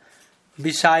possible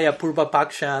Vishaya, Purva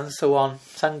Paksha and so on,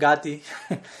 Sangati.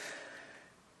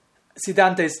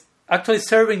 Siddhanta is actually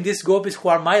serving these gopis who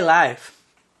are my life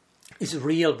is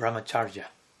real brahmacharya.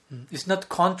 It's not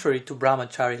contrary to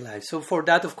brahmachari life. So for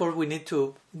that, of course, we need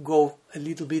to go a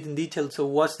little bit in detail. So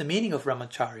what's the meaning of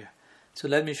brahmacharya? So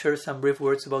let me share some brief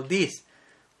words about this.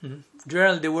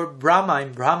 Generally, the word Brahma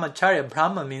in brahmacharya,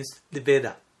 Brahma means the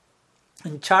Veda.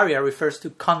 And charya refers to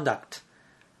conduct.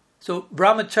 So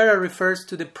brahmacharya refers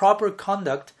to the proper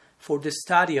conduct for the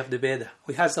study of the Veda.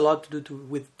 It has a lot to do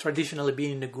with traditionally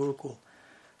being in the Gurukul.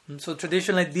 So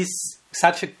traditionally,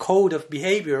 such a code of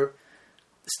behavior,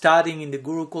 studying in the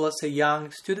Gurukul as a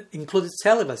young student, included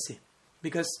celibacy.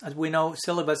 Because as we know,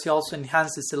 celibacy also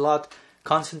enhances a lot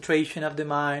concentration of the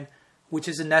mind, which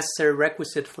is a necessary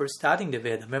requisite for studying the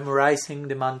Veda, memorizing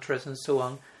the mantras and so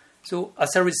on. So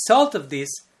as a result of this,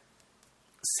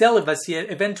 celibacy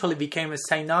eventually became a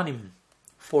synonym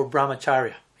for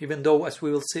brahmacharya, even though, as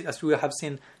we have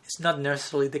seen, it's not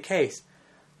necessarily the case.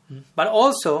 But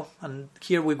also, and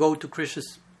here we go to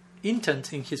Krishna's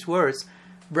intent in his words,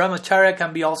 brahmacharya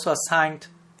can be also assigned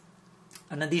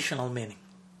an additional meaning.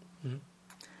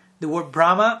 The word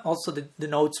Brahma also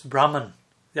denotes Brahman,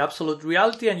 the absolute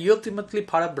reality, and ultimately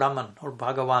Para-Brahman or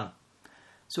Bhagavan.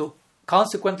 So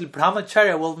consequently,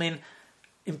 brahmacharya will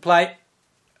imply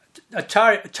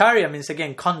Acharya means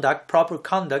again conduct, proper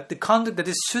conduct, the conduct that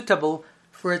is suitable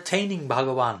for attaining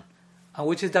Bhagavan. And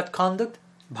which is that conduct?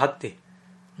 Bhakti.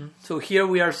 So here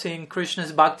we are seeing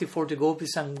Krishna's bhakti for the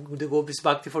gopis and the gopis'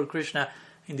 bhakti for Krishna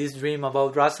in this dream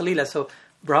about Rasa Leela. So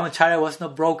brahmacharya was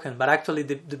not broken, but actually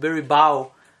the very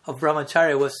vow of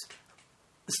brahmacharya was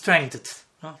strengthened,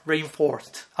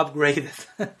 reinforced, upgraded.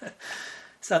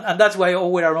 And that's why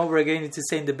over and over again it is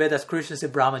saying the Vedas Krishna is a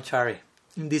brahmachari.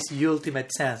 In this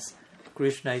ultimate sense,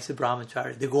 Krishna is a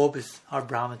brahmachari. The gopis are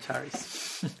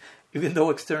brahmacharis. Even though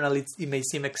externally it may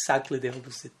seem exactly the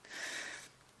opposite.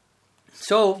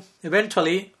 So,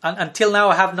 eventually, and until now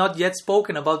I have not yet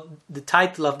spoken about the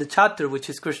title of the chapter, which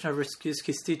is Krishna Rescues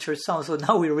His Teacher's Son. So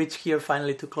now we reach here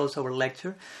finally to close our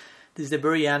lecture. This is the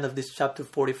very end of this chapter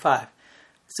 45.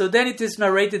 So then it is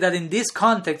narrated that in this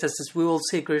context, as we will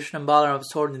see Krishna and Balaram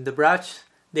absorbed in the Braj,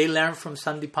 they learn from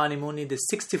Sandipani Muni the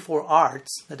 64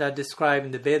 arts that are described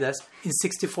in the Vedas in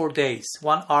 64 days,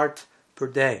 one art per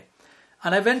day.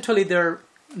 And eventually their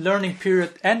learning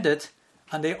period ended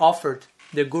and they offered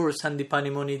their Guru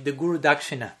Sandipani Muni the Guru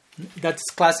Dakshina. That's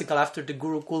classical. After the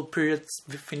Gurukul period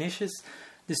finishes,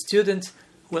 the student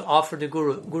will offer the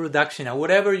Guru Dakshina.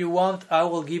 Whatever you want, I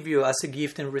will give you as a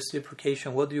gift in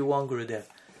reciprocation. What do you want, Gurudev?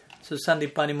 So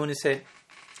Sandipani Muni said,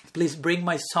 please bring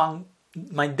my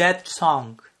dead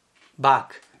song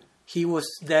back. He was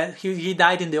dead. He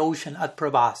died in the ocean at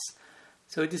Prabhas.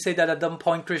 So it is said that at that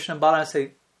point Krishna and Balaram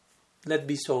say, let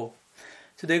be so.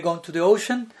 So they go to the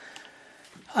ocean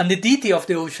And the deity of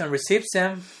the ocean receives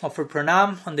them, offer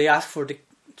pranam, and they ask for the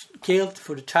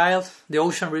child. The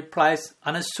ocean replies,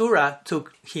 an asura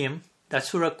took him, the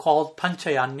asura called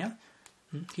Panchayanya.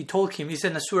 He told him, he's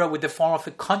an asura with the form of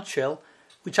a conch shell,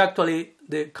 which actually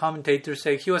the commentators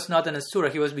say he was not an asura,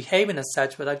 he was behaving as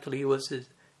such, but actually he was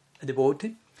a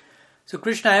devotee. So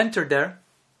Krishna entered there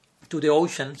to the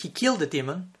ocean. He killed the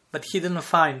demon, but he didn't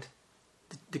find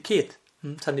the kid,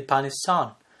 Sandipani's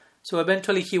son. So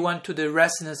eventually he went to the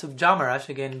residence of Jamaraj.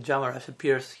 Again, Jamaraj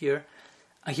appears here.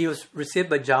 And he was received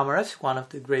by Jamaraj, one of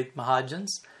the great Mahajans.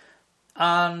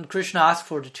 And Krishna asked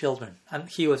for the children, and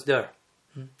he was there.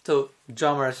 So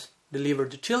Jamaraj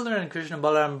delivered the children, and Krishna and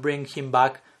Balaram bring him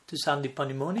back to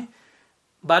Sandipani Muni.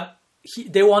 But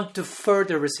they want to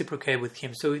further reciprocate with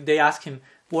him. So they ask him,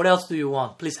 what else do you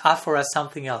want? Please ask for us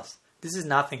something else. This is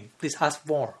nothing. Please ask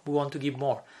more. We want to give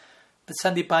more. But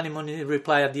Sandipani Muni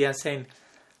replied at the end saying,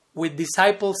 with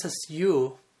disciples as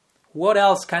you, what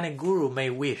else can a guru may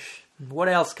wish? What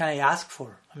else can I ask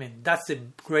for? I mean, that's the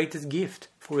greatest gift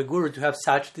for a guru, to have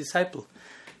such disciple.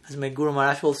 As my Guru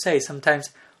Maharaj will say, sometimes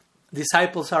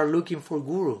disciples are looking for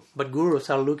guru, but gurus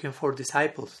are looking for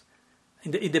disciples.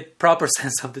 In the proper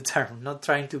sense of the term, not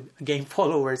trying to gain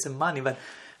followers and money, but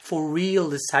for real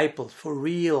disciples, for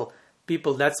real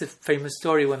people. That's a famous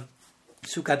story when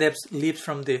Sukadeva leaves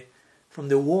from the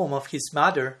womb of his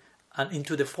mother and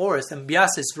into the forest, and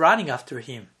Vyasa is running after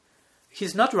him.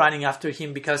 He's not running after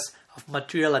him because of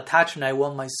material attachment, I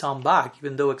want my son back,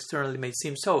 even though externally it may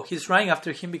seem so. He's running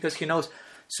after him because he knows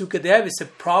Sukadeva is a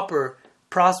proper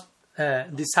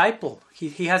disciple.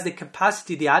 He has the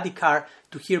capacity, the adhikar,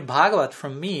 to hear Bhagavat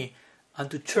from me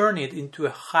and to turn it into a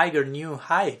higher, new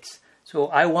heights. So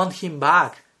I want him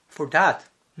back for that.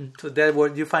 So that's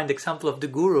where you find the example of the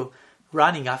guru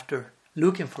running after,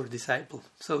 looking for a disciple.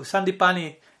 So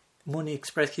Sandipani Muni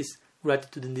expressed his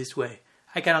gratitude in this way.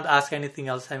 I cannot ask anything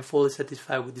else. I'm fully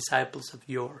satisfied with disciples of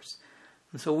yours.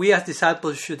 And so we as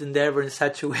disciples should endeavor in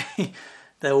such a way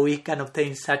that we can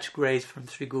obtain such grace from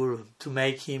Sri Guru to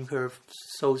make him, her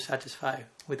so satisfied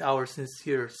with our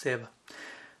sincere seva.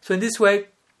 So in this way,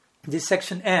 this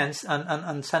section ends,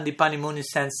 and Sandipani Muni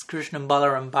sends Krishna and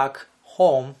Balaram back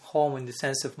home in the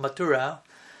sense of Mathura,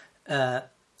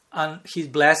 and he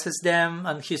blesses them,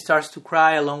 and he starts to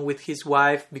cry along with his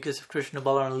wife because of Krishna and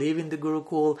Balaram leaving the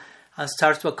Gurukul, and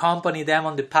starts to accompany them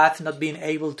on the path, not being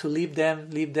able to leave them,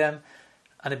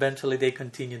 and eventually they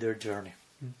continue their journey.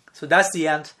 So that's the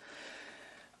end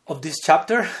of this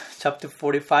chapter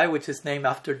 45, which is named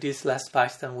after this last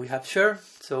Vaishnava we have shared.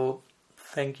 So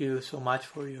thank you so much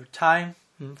for your time,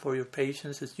 for your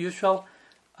patience as usual.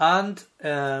 And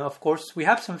of course, we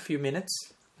have some few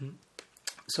minutes.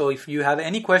 So if you have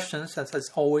any questions,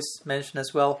 as always mentioned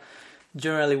as well,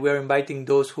 generally we're inviting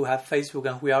those who have Facebook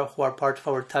and who are part of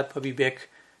our Tattva Vivek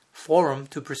forum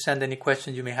to present any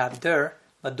questions you may have there.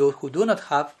 But those who do not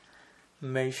have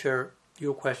may share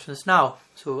your questions now.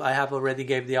 So I have already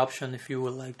gave the option if you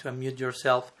would like to unmute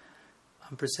yourself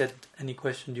and present any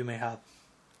question you may have.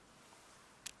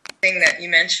 Thing that you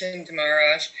mentioned,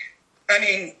 Maharaj. I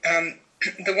mean,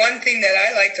 the one thing that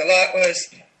I liked a lot was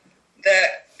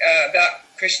that about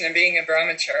Krishna being a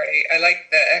brahmachari. I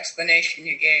liked the explanation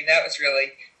you gave. That was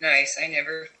really nice. I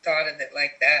never thought of it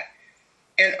like that.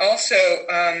 And also,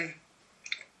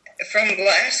 from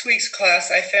last week's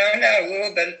class, I found out a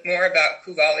little bit more about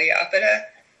Kuvalayapita.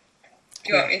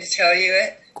 Do you want me to tell you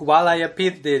it?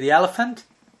 Kuvalayapita, the elephant?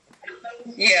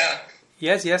 Yeah.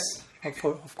 Yes,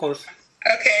 of course.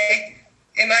 Okay.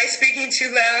 Am I speaking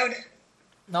too loud?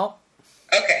 No.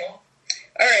 Okay. All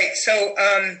right. So,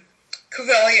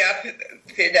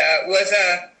 Kuvalayapita was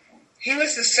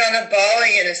the son of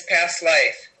Bali in his past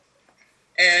life.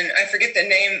 And I forget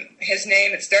his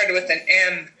name. It started with an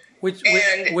M.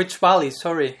 Which Bali?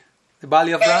 Sorry. The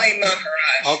Bali of Bali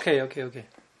Maharaj. Okay.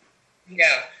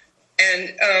 Yeah.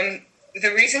 And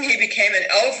the reason he became an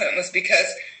elephant was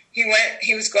because he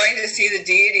was going to see the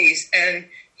deities, and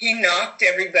he knocked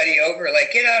everybody over,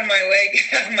 like, get out of my way,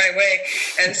 get out of my way.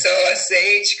 And so a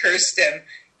sage cursed him,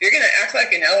 if you're going to act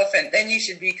like an elephant, then you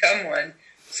should become one.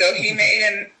 So he made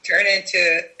him turn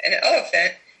into an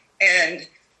elephant, and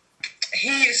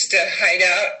he used to hide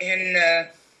out in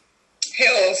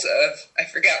hills of, I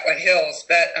forgot what hills,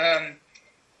 but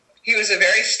he was a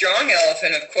very strong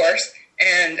elephant, of course,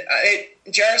 and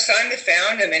Jarasandha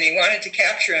found him, and he wanted to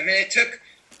capture him, and it took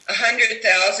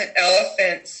 100,000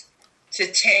 elephants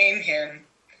to tame him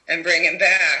and bring him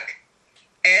back.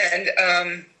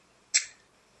 And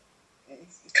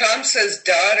Kamsa's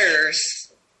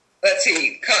daughters,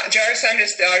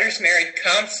 Jarasandha's daughters married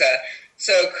Kamsa,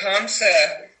 so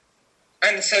Kamsa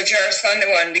so Jarasandha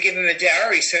wanted to give him a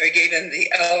dowry, so he gave him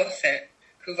the elephant,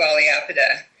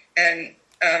 Kuvaliyapada. And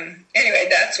anyway,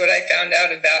 that's what I found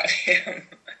out about him.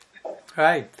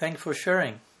 Right, thanks for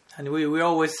sharing. And we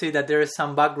always see that there is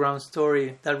some background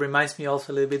story that reminds me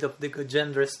also a little bit of the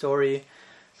Gajendra story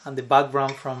and the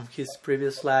background from his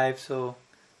previous life. So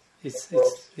it's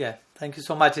thank you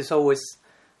so much. It's always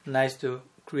nice to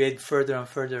create further and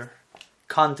further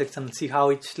context and see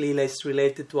how each lila is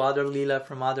related to other lila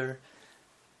from other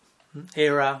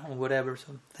era or whatever.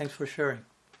 So thanks for sharing.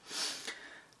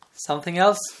 Something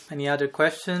else? Any other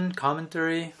question,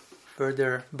 commentary,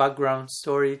 further background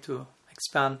story to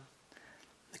expand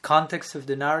the context of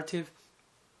the narrative?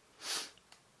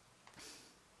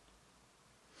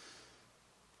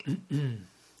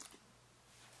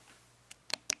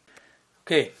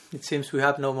 Okay, it seems we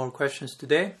have no more questions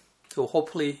today. So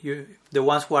hopefully the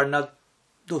ones who are not,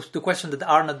 the questions that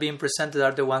are not being presented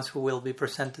are the ones who will be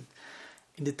presented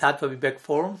in the Tattva Vivek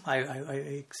forum.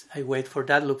 I wait for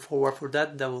that, look forward for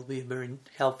that. That will be a very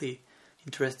healthy,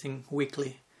 interesting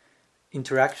weekly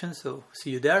interaction. So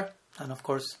see you there. And of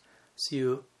course, see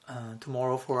you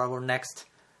tomorrow for our next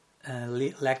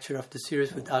lecture of the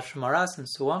series with Ashram Maharaj and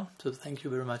so on. So thank you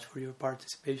very much for your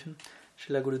participation.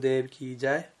 Srila Gurudev ki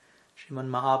jai. Srimad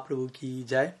Mahaprabhu ki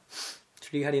jai.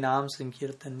 Shri Harinam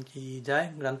Sankirtan ki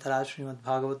jai. Grantaraj Srimad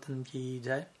Bhagavatam ki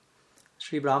jai.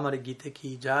 Shri Bhramara-gita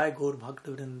ki jai. Gaur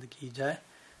Bhakta Vrinda ki jai.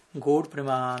 Gaur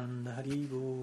Premanand Hari Bo.